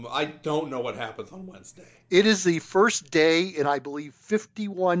 I don't know what happens on Wednesday. It is the first day in, I believe,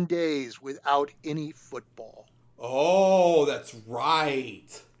 51 days without any football. Oh, that's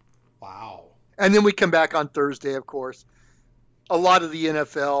right. Wow. And then we come back on Thursday, of course. A lot of the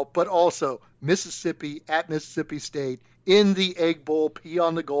NFL, but also Mississippi at Mississippi State in the Egg Bowl, pee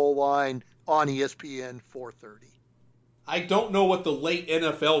on the goal line on ESPN 4:30. I don't know what the late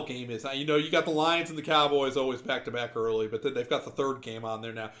NFL game is. You know, you got the Lions and the Cowboys always back-to-back early, but then they've got the third game on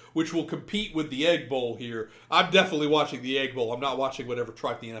there now, which will compete with the Egg Bowl here. I'm definitely watching the Egg Bowl. I'm not watching whatever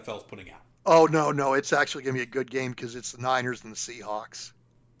tripe the NFL is putting out. Oh, no. It's actually going to be a good game because it's the Niners and the Seahawks.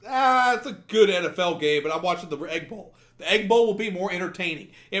 It's a good NFL game, but I'm watching the Egg Bowl. The Egg Bowl will be more entertaining.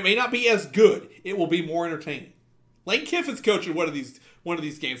 It may not be as good. It will be more entertaining. Lane Kiffin's coaching one of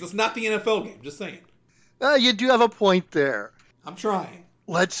these games. It's not the NFL game. Just saying. You do have a point there. I'm trying.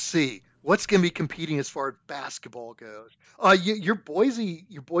 Let's see what's going to be competing as far as basketball goes. Your Boise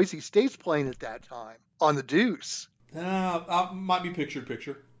State's playing at that time on the Deuce. Might be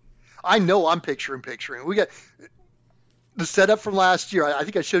picture. I know I'm picturing. We got the setup from last year. I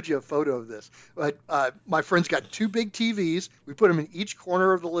think I showed you a photo of this. But my friend's got 2 big TVs. We put them in each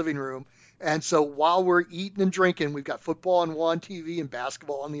corner of the living room. And so while we're eating and drinking, we've got football on one TV and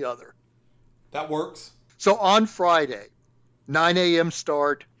basketball on the other. That works. So on Friday, 9 a.m.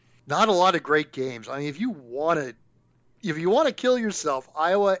 start. Not a lot of great games. I mean, if you want to kill yourself,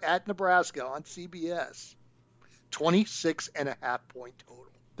 Iowa at Nebraska on CBS, 26.5 point total.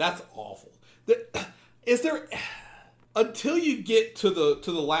 That's awful. Is there, until you get to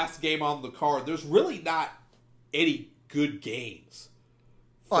the last game on the card, there's really not any good games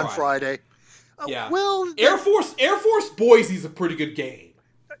on Friday. Yeah. Well, Air Force Boise's a pretty good game.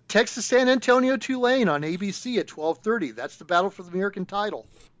 Texas San Antonio Tulane on ABC at 12:30. That's the battle for the American title.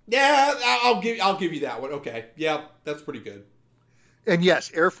 Yeah, I'll give you that one. Okay. Yeah, that's pretty good. And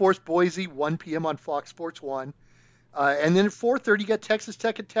yes, Air Force Boise, 1 p.m. on Fox Sports 1. And then at 4:30, you got Texas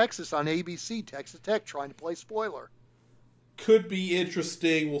Tech at Texas on ABC. Texas Tech trying to play spoiler. Could be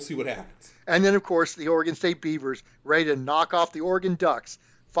interesting. We'll see what happens. And then, of course, the Oregon State Beavers ready to knock off the Oregon Ducks,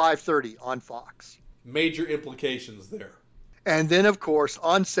 5:30 on Fox. Major implications there. And then, of course,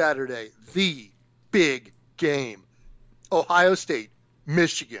 on Saturday, the big game. Ohio State,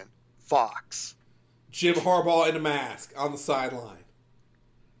 Michigan, Fox. Jim Harbaugh in a mask on the sideline.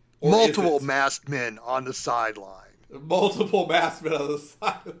 Multiple masked men on the sideline. Multiple masked men on the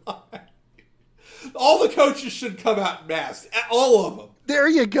sideline. All the coaches should come out masked. All of them. There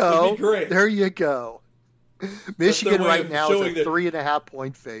you go. That'd be great. There you go. Michigan right now is a 3.5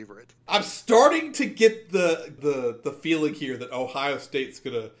 point favorite. I'm starting to get the feeling here that Ohio State's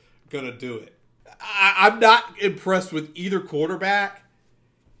gonna do it. I'm not impressed with either quarterback,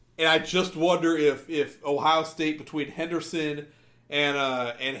 and I just wonder if Ohio State between Henderson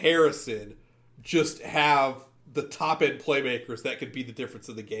and Harrison just have the top end playmakers that could be the difference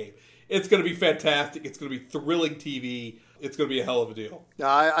in the game. It's going to be fantastic. It's going to be thrilling TV. It's going to be a hell of a deal.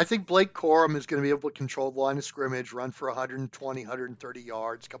 I think Blake Corum is going to be able to control the line of scrimmage, run for 120, 130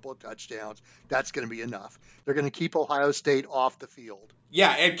 yards, a couple of touchdowns. That's going to be enough. They're going to keep Ohio State off the field.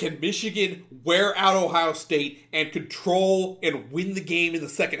 Yeah, and can Michigan wear out Ohio State and control and win the game in the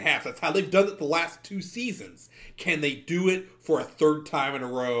second half? That's how they've done it the last 2 seasons. Can they do it for a third time in a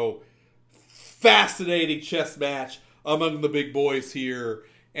row? Fascinating chess match among the big boys here.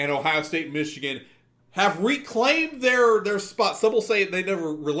 And Ohio State and Michigan have reclaimed their spot. Some will say they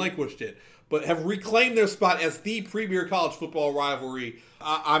never relinquished it, but have reclaimed their spot as the premier college football rivalry.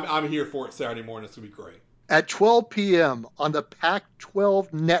 I'm here for it Saturday morning. It's going to be great. At 12 p.m. on the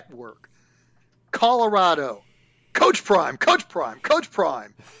Pac-12 Network, Colorado, Coach Prime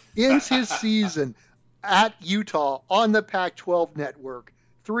ends his season at Utah on the Pac-12 Network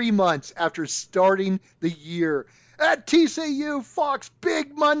 3 months after starting the year at TCU, Fox,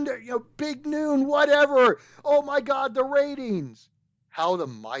 Big Monday, Big Noon, whatever. Oh my God, the ratings. How the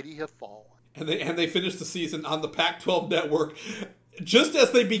mighty have fallen. And they finished the season on the Pac-12 Network just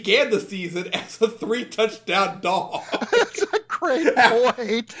as they began the season as a 3-touchdown dog. That's a great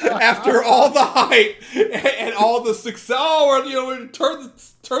point. After all the hype and all the success, we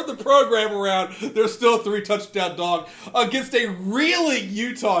turn the program around. They're still a 3-touchdown dog against a reeling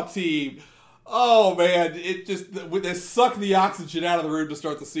Utah team. Oh man, they suck the oxygen out of the room to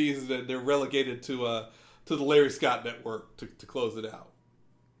start the season, and they're relegated to the Larry Scott Network to close it out.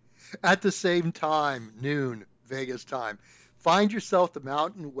 At the same time, noon Vegas time, find yourself the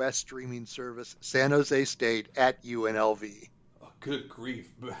Mountain West streaming service, San Jose State at UNLV. Oh, good grief,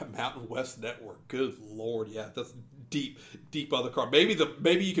 Mountain West Network. Good Lord, yeah, that's deep on the card.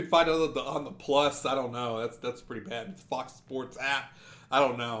 Maybe you could find it on the Plus. I don't know. That's pretty bad. It's Fox Sports app. I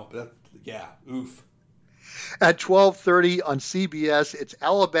don't know. Yeah, oof. At 12:30 on CBS, it's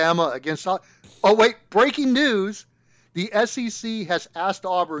Alabama against... Oh, wait, breaking news. The SEC has asked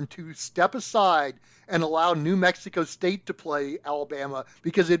Auburn to step aside and allow New Mexico State to play Alabama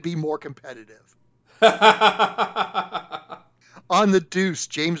because it'd be more competitive. On the Deuce,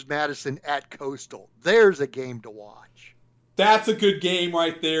 James Madison at Coastal. There's a game to watch. That's a good game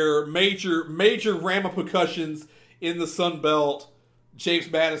right there. Major ramifications in the Sun Belt.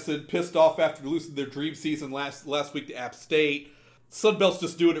 James Madison pissed off after losing their dream season last week to App State. Sun Belt's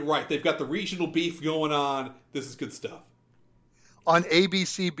just doing it right. They've got the regional beef going on. This is good stuff. On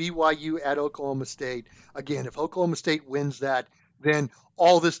ABC, BYU at Oklahoma State. Again, if Oklahoma State wins that, then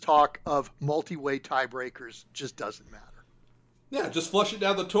all this talk of multi-way tiebreakers just doesn't matter. Yeah, just flush it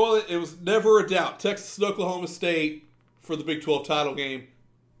down the toilet. It was never a doubt. Texas and Oklahoma State for the Big 12 title game,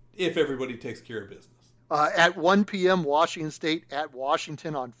 if everybody takes care of business. At 1 p.m., Washington State at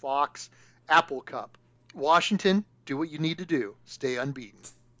Washington on Fox. Apple Cup. Washington, do what you need to do. Stay unbeaten.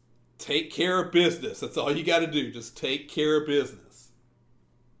 Take care of business. That's all you got to do. Just take care of business.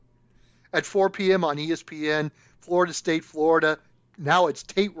 At 4 p.m. on ESPN, Florida State, Florida. Now it's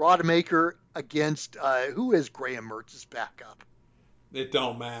Tate Rodemaker against, who is Graham Mertz's backup? It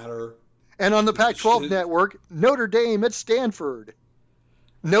don't matter. And on the Pac-12 network, Notre Dame at Stanford.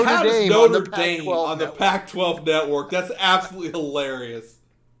 Notre Dame on the network. Pac-12 network. That's absolutely hilarious.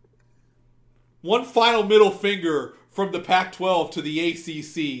 One final middle finger from the Pac-12 to the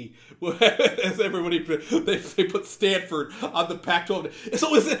ACC. As everybody, they put Stanford on the Pac-12.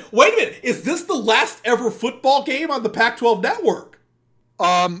 So wait a minute, is this the last ever football game on the Pac-12 network?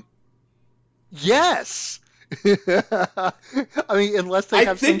 Yes. I mean, unless they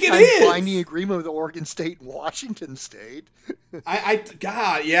have some kind of binding agreement with Oregon State and Washington State.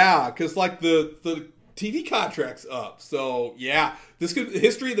 God, yeah, because like the TV contract's up. So yeah, this could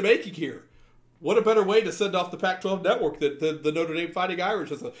history in the making here. What a better way to send off the Pac-12 network than the Notre Dame Fighting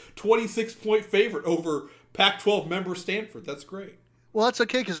Irish as a 26-point favorite over Pac-12 member Stanford. That's great. Well, that's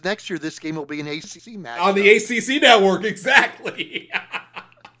okay because next year this game will be an ACC match. On the ACC network, exactly.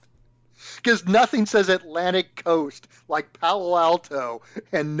 Because nothing says Atlantic Coast like Palo Alto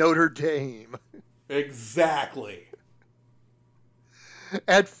and Notre Dame. Exactly.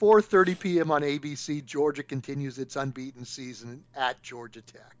 At 4:30 p.m. on ABC, Georgia continues its unbeaten season at Georgia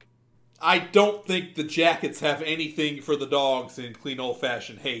Tech. I don't think the Jackets have anything for the dogs in clean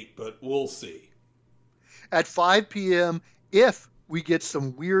old-fashioned hate, but we'll see. At 5 p.m., if we get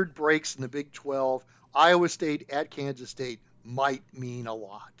some weird breaks in the Big 12, Iowa State at Kansas State might mean a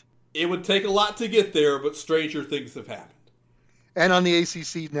lot. It would take a lot to get there, but stranger things have happened. And on the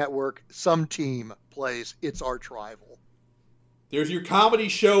ACC network, some team plays its arch rival. There's your comedy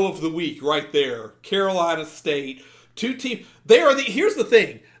show of the week right there. Carolina State. Two teams. Here's the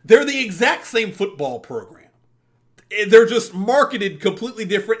thing. They're the exact same football program. they're just marketed completely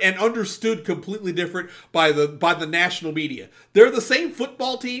different and understood completely different by the national media. They're the same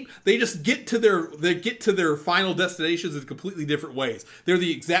football team. They just get to their final destinations in completely different ways. They're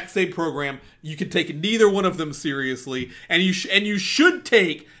the exact same program. You can take neither one of them seriously, and you should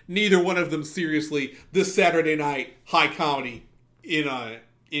take neither one of them seriously this Saturday night. High comedy incoming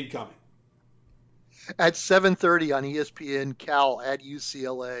at 7:30 on ESPN. Cal at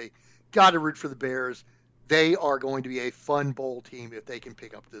UCLA. Got to root for the Bears. They are going to be a fun bowl team if they can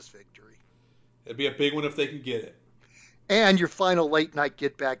pick up this victory. It'd be a big one if they can get it. And your final late night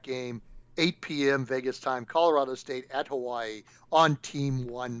get back game, 8 p.m. Vegas time, Colorado State at Hawaii on Team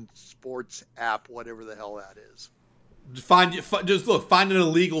One Sports app, whatever the hell that is. Find an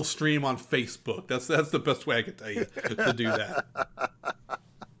illegal stream on Facebook. That's the best way I can tell you to do that.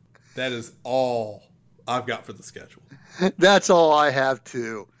 That is all I've got for the schedule. That's all I have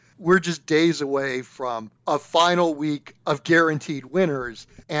too. We're just days away from a final week of guaranteed winners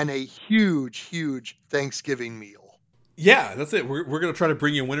and a huge, huge Thanksgiving meal. Yeah, that's it. We're going to try to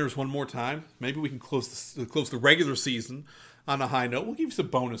bring you winners one more time. Maybe we can close the regular season on a high note. We'll give you some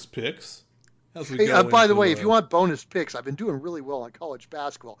bonus picks as we go. By the way, if you want bonus picks, I've been doing really well on college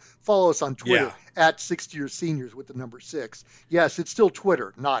basketball. Follow us on Twitter at 60 Seniors with the number 6. Yes, it's still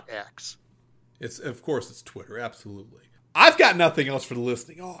Twitter, not X. Of course it's Twitter, absolutely. I've got nothing else for the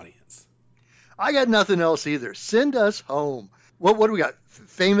listening audience. I got nothing else either. Send us home. What do we got?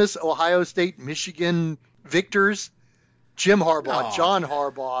 Famous Ohio State, Michigan victors? Jim Harbaugh, John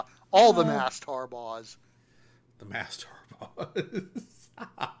Harbaugh, all the masked Harbaughs. The masked Harbaughs.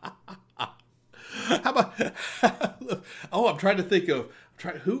 How about? I'm trying to think of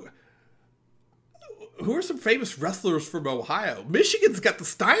who are some famous wrestlers from Ohio. Michigan's got the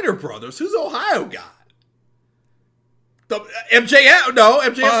Steiner brothers. Who's Ohio got? MJF? No,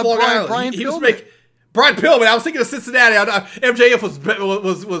 MJF's Long Island. He was making Brian Pillman. I was thinking of Cincinnati. MJF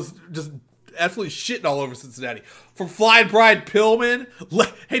was just absolutely shitting all over Cincinnati. For Flying Brian Pillman.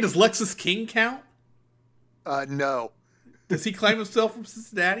 Hey, does Lexus King count? No. Does he claim himself from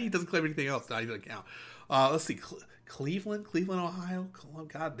Cincinnati? He doesn't claim anything else. Not even count. Let's see. Cleveland, Ohio. Oh,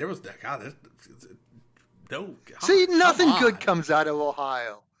 God, there was that. God, no. See, nothing good comes out of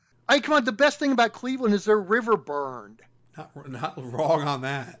Ohio. Come on. The best thing about Cleveland is their river burned. Not wrong on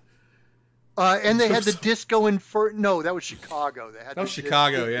that. And they had the Disco Inferno. No, that was Chicago. They had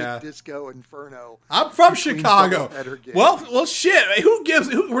the Disco Inferno. I'm from Chicago. Well, shit.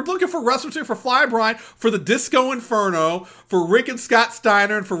 We're looking for wrestlers here for Fly Brian, for the Disco Inferno, for Rick and Scott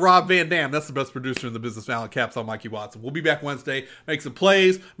Steiner, and for Rob Van Dam. That's the best producer in the business now. Caps on Mikey Watson. We'll be back Wednesday. Make some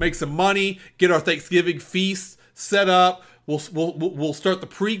plays, make some money, get our Thanksgiving feast set up. We'll start the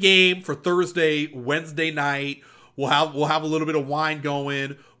pregame for Thursday, Wednesday night. We'll have a little bit of wine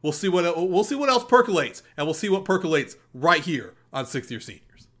going. We'll see what else percolates, and we'll see what percolates right here on 60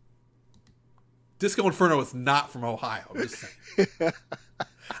 Seniors. Disco Inferno is not from Ohio. I'm just saying.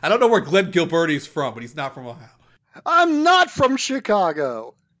 I don't know where Glenn Gilberti's from, but he's not from Ohio. I'm not from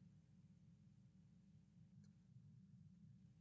Chicago.